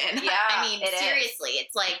connection. Yeah. I mean, seriously,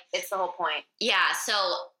 it's like, it's the whole point. Yeah. So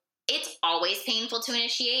it's always painful to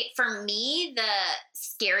initiate. For me, the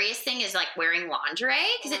scariest thing is like wearing lingerie,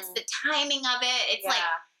 because it's the timing of it. It's like,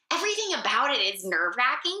 everything about it is nerve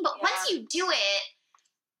wracking, but once you do it,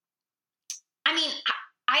 I mean,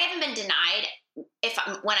 I haven't been denied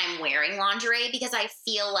when I'm wearing lingerie, because I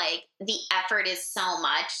feel like the effort is so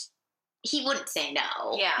much. He wouldn't say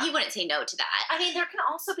no. Yeah. He wouldn't say no to that. I mean, there can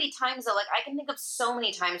also be times that, like, I can think of so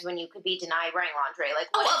many times when you could be denied wearing lingerie. Like,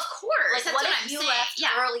 of course. Like, that's what what if I'm you saying. left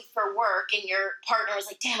early for work and your partner was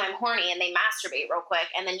like, damn, I'm horny, and they masturbate real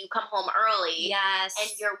quick, and then you come home early. Yes.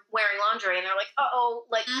 And you're wearing lingerie, and they're like, uh-oh,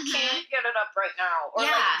 like, can't get it up right now. Or,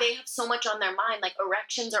 like, they have so much on their mind. Like,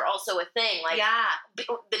 erections are also a thing. Like,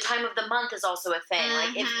 the time of the month is also a thing.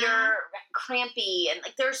 Like, if you're crampy, and,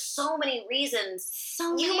 like, there's so many reasons.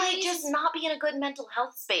 You might just not be in a good mental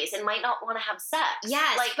health space and might not want to have sex.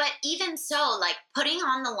 Yes, like, but even so, like, putting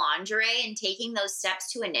on the lingerie and taking those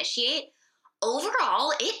steps to initiate,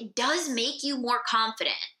 overall, it does make you more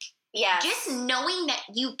confident. Yeah. Just knowing that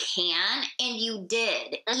you can and you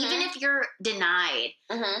did, even if you're denied,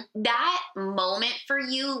 that moment for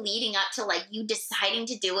you leading up to, like, you deciding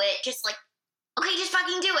to do it, just like, okay, just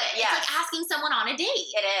fucking do it. Yes. It's like asking someone on a date.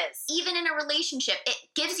 It is. Even in a relationship, it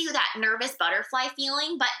gives you that nervous butterfly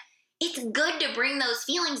feeling, but it's good to bring those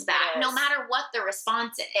feelings back, no matter what the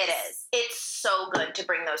response is. It is. It's so good to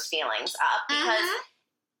bring those feelings up,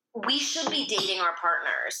 because we should be dating our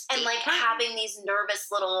partners and, like, having these nervous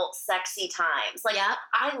little sexy times. Like,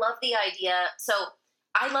 I love the idea. So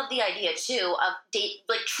I love the idea too of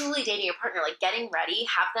truly dating your partner, like getting ready,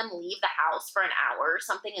 have them leave the house for an hour or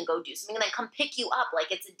something and go do something, and then come pick you up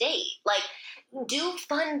like it's a date. Like, do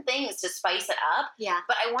fun things to spice it up. Yeah.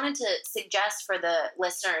 But I wanted to suggest for the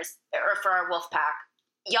listeners, or for our wolf pack,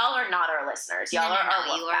 y'all are not our listeners. Y'all are our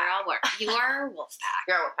wolf pack. You are a wolf pack.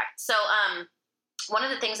 You're a wolf pack. So, one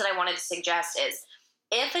of the things that I wanted to suggest is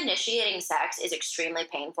if initiating sex is extremely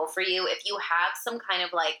painful for you, if you have some kind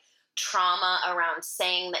of like trauma around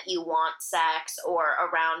saying that you want sex or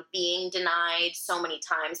around being denied so many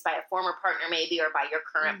times by a former partner maybe or by your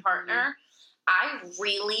current partner, I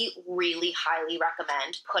really, really highly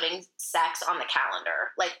recommend putting sex on the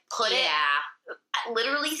calendar. Like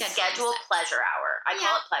literally schedule pleasure hour. I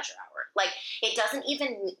call it pleasure hour. Like it doesn't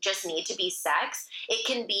even just need to be sex. It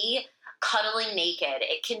can be cuddling naked.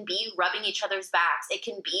 It can be rubbing each other's backs. It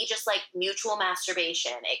can be just like mutual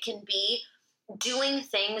masturbation. It can be doing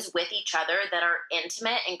things with each other that are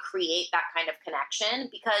intimate and create that kind of connection,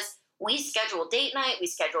 because we schedule date night, we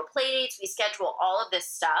schedule play dates, we schedule all of this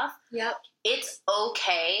stuff. Yep. It's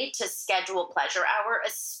okay to schedule pleasure hour,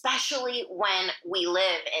 especially when we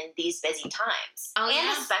live in these busy times. Oh,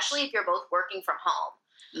 and especially if you're both working from home.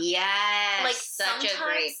 Yes. Like such a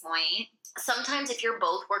great point. Sometimes if you're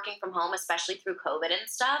both working from home, especially through COVID and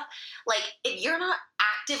stuff, like if you're not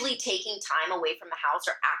actively taking time away from the house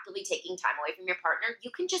or actively taking time away from your partner,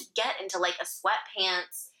 you can just get into like a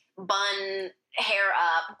sweatpants, bun, hair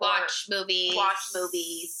up, watch movies,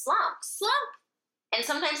 slump. And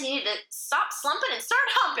sometimes you need to stop slumping and start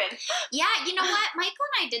humping. Yeah, you know what? Michael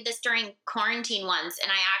and I did this during quarantine once, and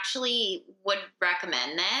I actually would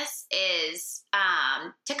recommend this is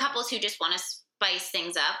to couples who just want to spice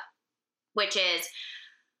things up, which is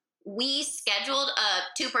we scheduled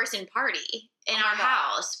a 2-person party in our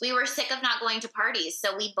house. We were sick of not going to parties,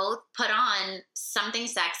 so we both put on something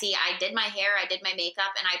sexy. I did my hair, I did my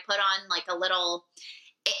makeup, and I put on like a little,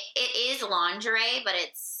 it is lingerie, but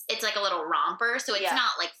it's like a little romper, so it's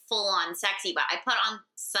not like full on sexy, but I put on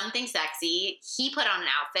something sexy. He put on an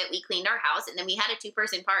outfit. We cleaned our house, and then we had a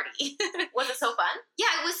 2-person party. Was it so fun? Yeah,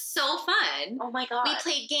 it was so fun. Oh my God. We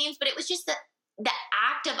played games, but it was just the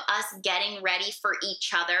act of us getting ready for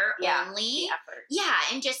each other only. The effort. Yeah,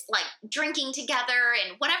 and just like drinking together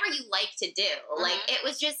and whatever you like to do. Like it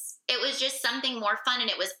was just something more fun, and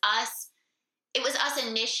it was us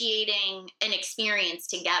initiating an experience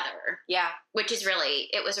together. Yeah.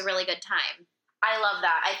 It was a really good time. I love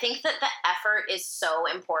that. I think that the effort is so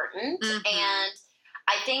important. And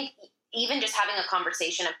I think even just having a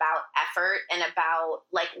conversation about effort and about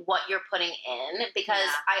like what you're putting in, because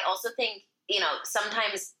I also think,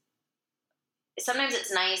 sometimes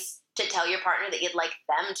it's nice to tell your partner that you'd like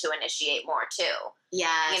them to initiate more too.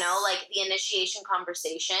 Yes. Like the initiation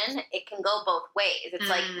conversation, it can go both ways. It's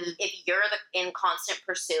like if you're in constant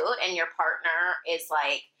pursuit and your partner is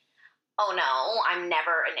like, oh no, I'm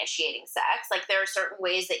never initiating sex. Like there are certain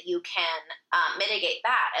ways that you can mitigate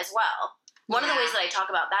that as well. One of the ways that I talk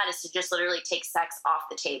about that is to just literally take sex off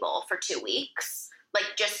the table for 2 weeks.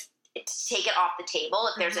 Like just take it off the table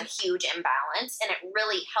if there's a huge imbalance, and it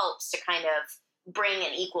really helps to kind of bring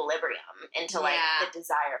an equilibrium into like the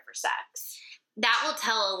desire for sex. That will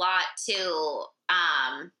tell a lot too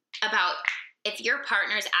about if your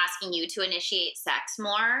partner is asking you to initiate sex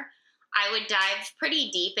more. I would dive pretty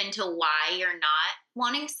deep into why you're not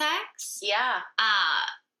wanting sex. Yeah.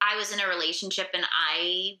 I was in a relationship and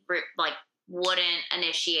I wouldn't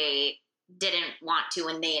initiate, didn't want to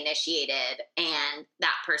when they initiated, and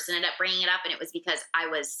that person ended up bringing it up, and it was because I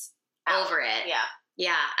was over it.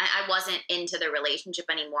 Yeah, I wasn't into the relationship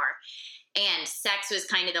anymore, and sex was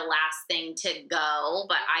kind of the last thing to go,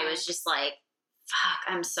 but I was just like, fuck,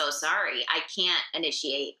 I'm so sorry, I can't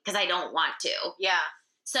initiate because I don't want to. Yeah.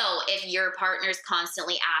 So if your partner's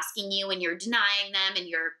constantly asking you and you're denying them and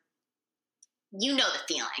you know the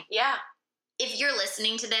feeling. Yeah. If you're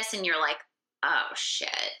listening to this and you're like, oh shit.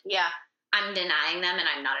 Yeah. I'm denying them and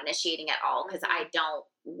I'm not initiating at all because I don't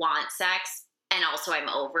want sex, and also I'm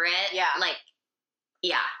over it. Yeah. Like,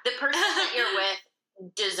 yeah. The person that you're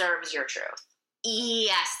with deserves your truth.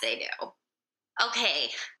 Yes, they do. Okay.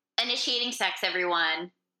 Initiating sex,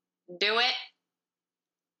 everyone. Do it.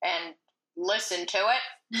 And listen to it.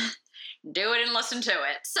 Do it and listen to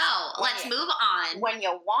it. So, let's move on. When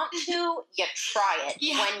you want to, you try it.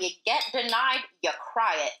 Yeah. When you get denied, you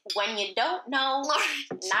cry it. When you don't know,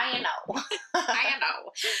 now you know. I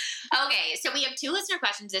know. Okay, so we have 2 listener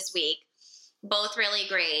questions this week. Both really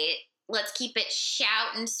great. Let's keep it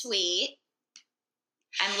shout and sweet.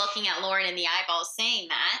 I'm looking at Lauren in the eyeballs saying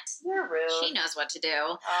that. You're rude. She knows what to do.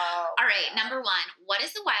 Oh. All right, number 1. What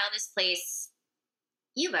is the wildest place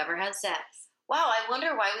you've ever had sex? Wow, I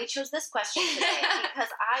wonder why we chose this question today, because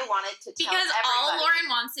I wanted to tell everybody. Because all Lauren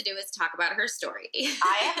wants to do is talk about her story.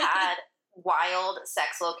 I have had wild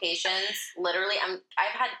sex locations. Literally,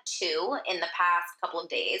 I've had 2 in the past couple of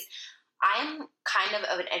days. I'm kind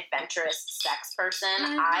of an adventurous sex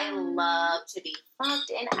person. I love to be fucked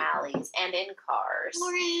in alleys and in cars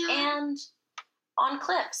and on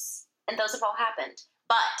cliffs. And those have all happened.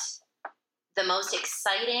 But the most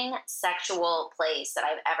exciting sexual place that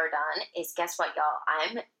I've ever done is, guess what, y'all?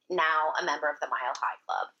 I'm now a member of the Mile High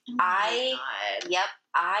Club. Oh my God. Yep.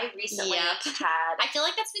 I recently had... I feel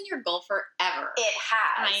like that's been your goal forever. It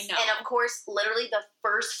has. I know. And of course, literally the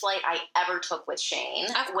first flight I ever took with Shane,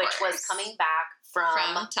 which was coming back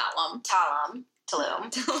from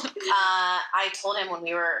Tulum. I told him when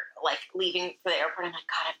we were like leaving for the airport, I'm like,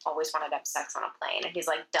 God, I've always wanted to have sex on a plane. And he's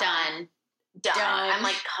like, done. I'm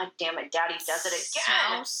like, God damn it, Daddy does it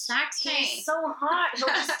again. So sexy. He's so hot. He'll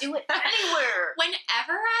just do it anywhere.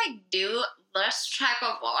 Whenever I do this type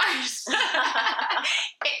of voice,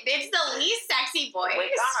 it's the least sexy voice.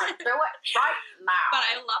 Wait, God, throw it right now. But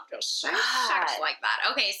I love to say sex like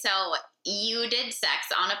that. Okay, so you did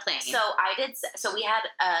sex on a plane. So we had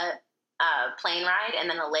a plane ride and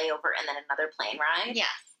then a layover and then another plane ride.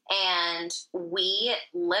 Yeah. And we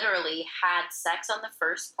literally had sex on the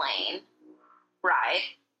first plane ride,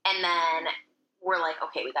 and then we're like,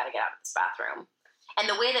 okay, we got to get out of this bathroom. And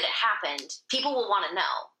the way that it happened, people will want to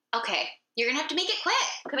know. Okay, you're going to have to make it quick.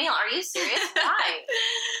 Camille, are you serious? Why?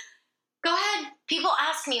 Go ahead. People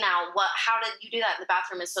ask me now, how did you do that? The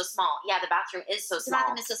bathroom is so small. Yeah, the bathroom is so small. The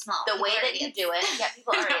bathroom is so small. The way that you do it, yeah,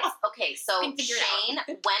 people are idiots. Okay, so Shane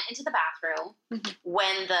went into the bathroom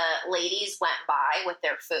when the ladies went by with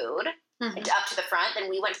their food up to the front. Then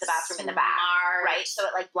we went to the bathroom in the back, right? So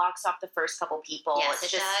it like blocks off the first couple people. Yes,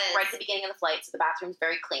 it's it just does. right at the beginning of the flight, so the bathroom's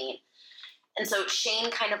very clean. And so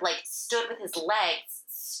Shane kind of like stood with his legs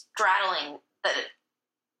straddling the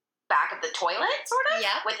back of the toilet, sort of,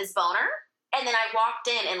 with his boner. And then I walked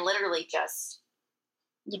in and literally just...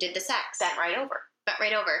 You did the sex. Bent right over.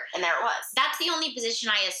 And there it was. That's the only position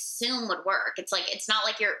I assume would work. It's like, it's not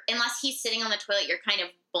like unless he's sitting on the toilet, you're kind of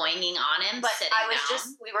boinging on him, but sitting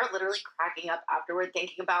down. We were literally cracking up afterward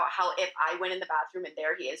thinking about how if I went in the bathroom and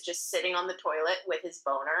there he is just sitting on the toilet with his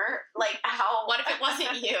boner, like how... What if it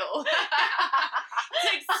wasn't you?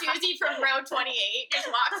 It's like Susie from row 28 just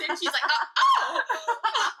walks in, she's like, oh!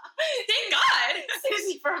 Thank God!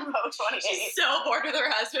 Susie from row 28. She's so bored with her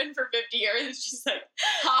husband for 50 years, she's like,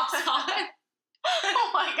 hops on. Oh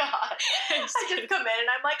my God. I just come in and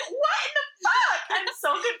I'm like, what in the fuck? I'm so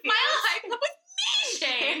confused. My life with me,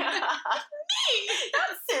 Shane. Me. Not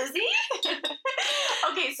Susie.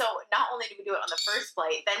 Okay, so not only did we do it on the first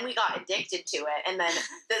flight, then we got addicted to it. And then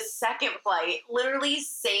the second flight, literally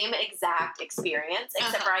same exact experience,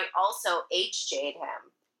 except for I also HJ'd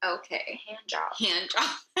him. Okay. Hand job.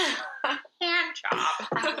 I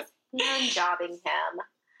was hand jobbing him.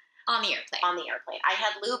 On the airplane. I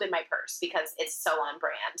had lube in my purse because it's so on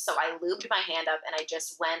brand. So I lubed my hand up and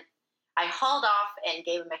I hauled off and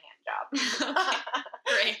gave him a hand job.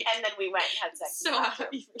 Great. And then we went and had sex. So happy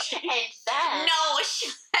for you. And then... No,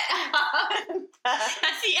 shut up.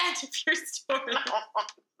 That's the end of your story. No,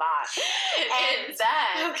 not. And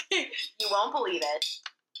then, you won't believe it,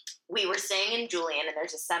 we were staying in Julian, and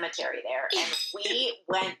there's a cemetery there, and we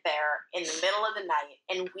went there in the middle of the night,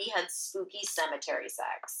 and we had spooky cemetery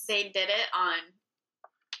sex. They did it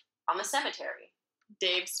on the cemetery.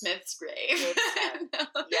 Dave Smith's grave. Dave Smith. No.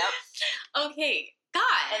 Yep. Okay. God.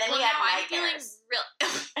 And then we had nightmares. I'm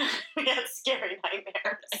feeling we had scary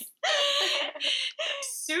nightmares.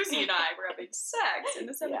 Susie and I were having sex in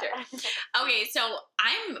the cemetery. Yeah. Okay, so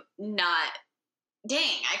I'm not...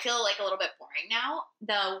 Dang, I feel like a little bit boring now.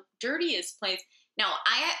 The dirtiest place. No,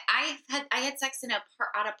 I had sex at a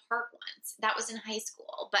park once. That was in high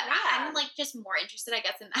school, but I'm like just more interested, I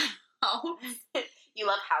guess, in that house. You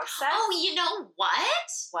love house sex? Oh, you know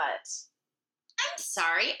what? What? I'm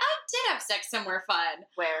sorry. I did have sex somewhere fun.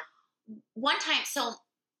 Where? One time. So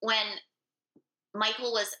when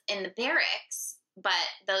Michael was in the barracks, but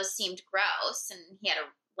those seemed gross, and he had a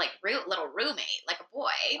little roommate, like a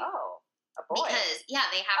boy. Oh. A boy. Because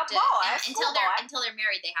they have to until they're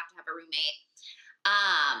married, they have to have a roommate,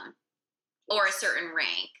 or a certain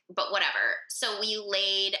rank, but whatever. So we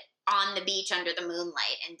laid on the beach under the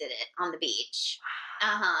moonlight and did it on the beach.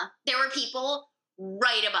 There were people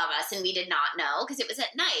right above us, and we did not know because it was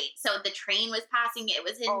at night. So the train was passing. It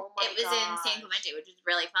was in San Clemente, which was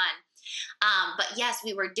really fun. But yes,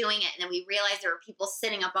 we were doing it, and then we realized there were people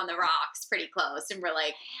sitting up on the rocks pretty close, and we're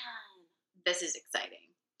like, "This is exciting."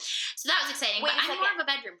 So that was exciting, but I'm more of a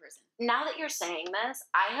bedroom person. Now that you're saying this,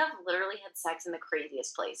 I have literally had sex in the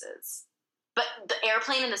craziest places. But the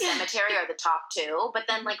airplane and the cemetery are the top two. But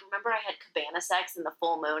then, like, remember I had cabana sex in the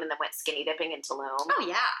full moon and then went skinny dipping in Tulum? Oh,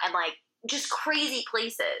 yeah. And, like, just crazy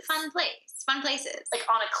places. Fun places. Like,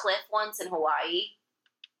 on a cliff once in Hawaii.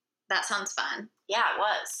 That sounds fun. Yeah, it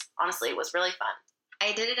was. Honestly, it was really fun.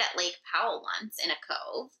 I did it at Lake Powell once in a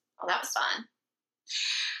cove. Oh, that was fun.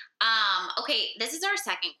 Okay, this is our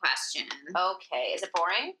second question. Okay. Is it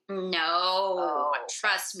boring? No. Oh.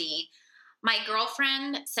 Trust me. My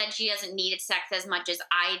girlfriend said she doesn't need sex as much as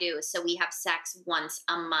I do, so we have sex once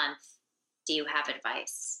a month. Do you have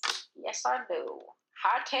advice? Yes, I do.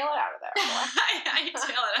 Hightail it out of there, boy. Hightail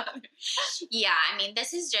it out of there. Yeah, I mean,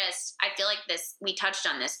 this is just, I feel like this, we touched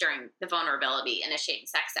on this during the vulnerability initiating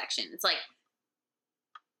sex section. It's like,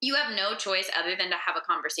 you have no choice other than to have a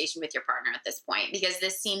conversation with your partner at this point, because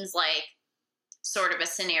this seems like sort of a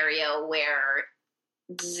scenario where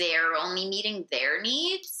they're only meeting their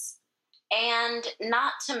needs. And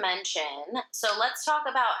not to mention, so let's talk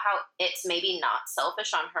about how it's maybe not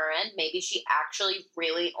selfish on her end. Maybe she actually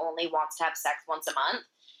really only wants to have sex once a month.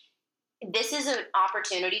 This is an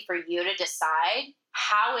opportunity for you to decide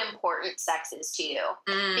how important sex is to you.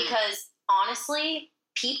 Because honestly,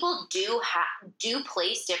 people do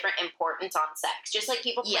place different importance on sex. Just like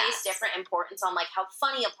people place different importance on like how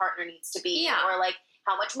funny a partner needs to be or like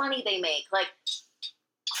how much money they make. Like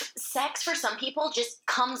sex for some people just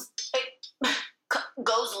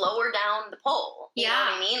goes lower down the pole. You know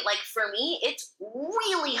what I mean? Like for me, it's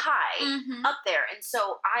really high up there. And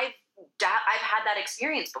so I've had that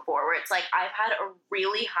experience before where it's like I've had a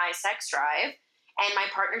really high sex drive and my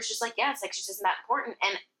partner's just like, yeah, sex just isn't that important.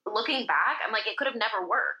 And looking back, I'm like, it could have never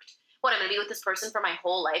worked. What, I'm going to be with this person for my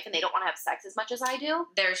whole life and they don't want to have sex as much as I do?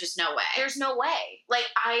 There's just no way. There's no way. Like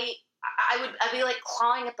I'd be like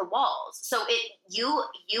clawing at the walls. So you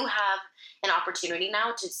have an opportunity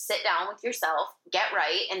now to sit down with yourself, get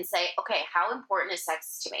right, and say, okay, how important is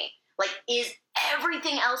sex to me? Like, is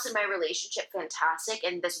everything else in my relationship fantastic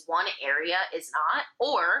and this one area is not?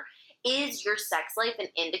 Or is your sex life an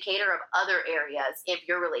indicator of other areas of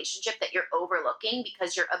your relationship that you're overlooking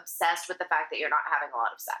because you're obsessed with the fact that you're not having a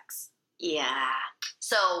lot of sex? Yeah.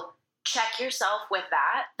 So check yourself with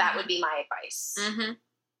that. That would be my advice.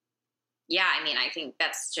 Yeah, I mean, I think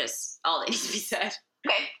that's just all that needs to be said.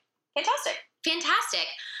 Okay. Fantastic.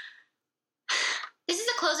 This is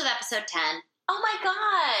the close of episode 10. Oh my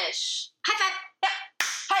gosh. High five. Yep.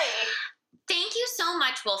 Hey. Thank you so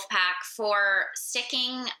much, Wolfpack, for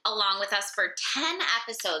sticking along with us for 10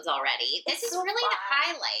 episodes already. This is really the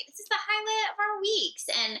highlight. This is the highlight of our weeks.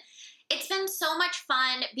 And it's been so much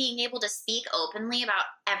fun being able to speak openly about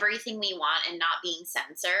everything we want and not being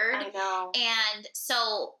censored. I know. And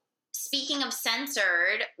so, speaking of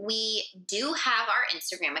censored, we do have our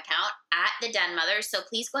Instagram account at The Den Mothers. So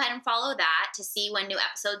please go ahead and follow that to see when new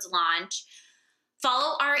episodes launch.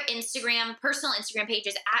 Follow our personal Instagram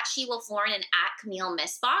pages at She Wolf Lauren and at Camille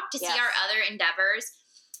Missbach to see our other endeavors.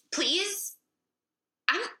 Please,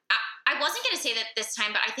 I wasn't going to say that this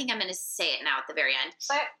time, but I think I'm going to say it now at the very end.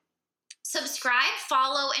 Say it. Subscribe,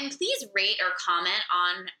 follow, and please rate or comment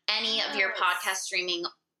on any of your podcast streaming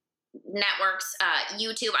networks,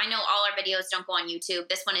 YouTube. I know all our videos don't go on YouTube.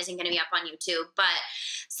 This one isn't going to be up on YouTube, but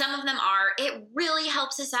some of them are. It really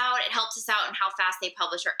helps us out. It helps us out in how fast they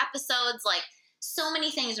publish our episodes. Like, so many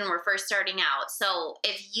things when we're first starting out. So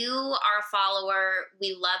if you are a follower,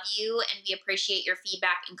 we love you and we appreciate your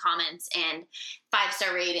feedback and comments and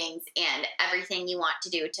 5-star ratings and everything you want to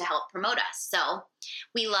do to help promote us. So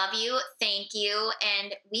we love you. Thank you.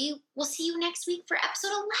 And we will see you next week for episode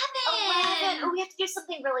 11. Oh, we have to do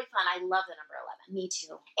something really fun. I love the number 11. Me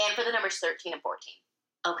too. And for the numbers 13 and 14.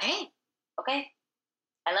 Okay.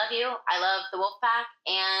 I love you. I love the Wolfpack.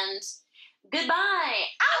 And goodbye.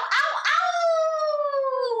 Ow, ow, ow.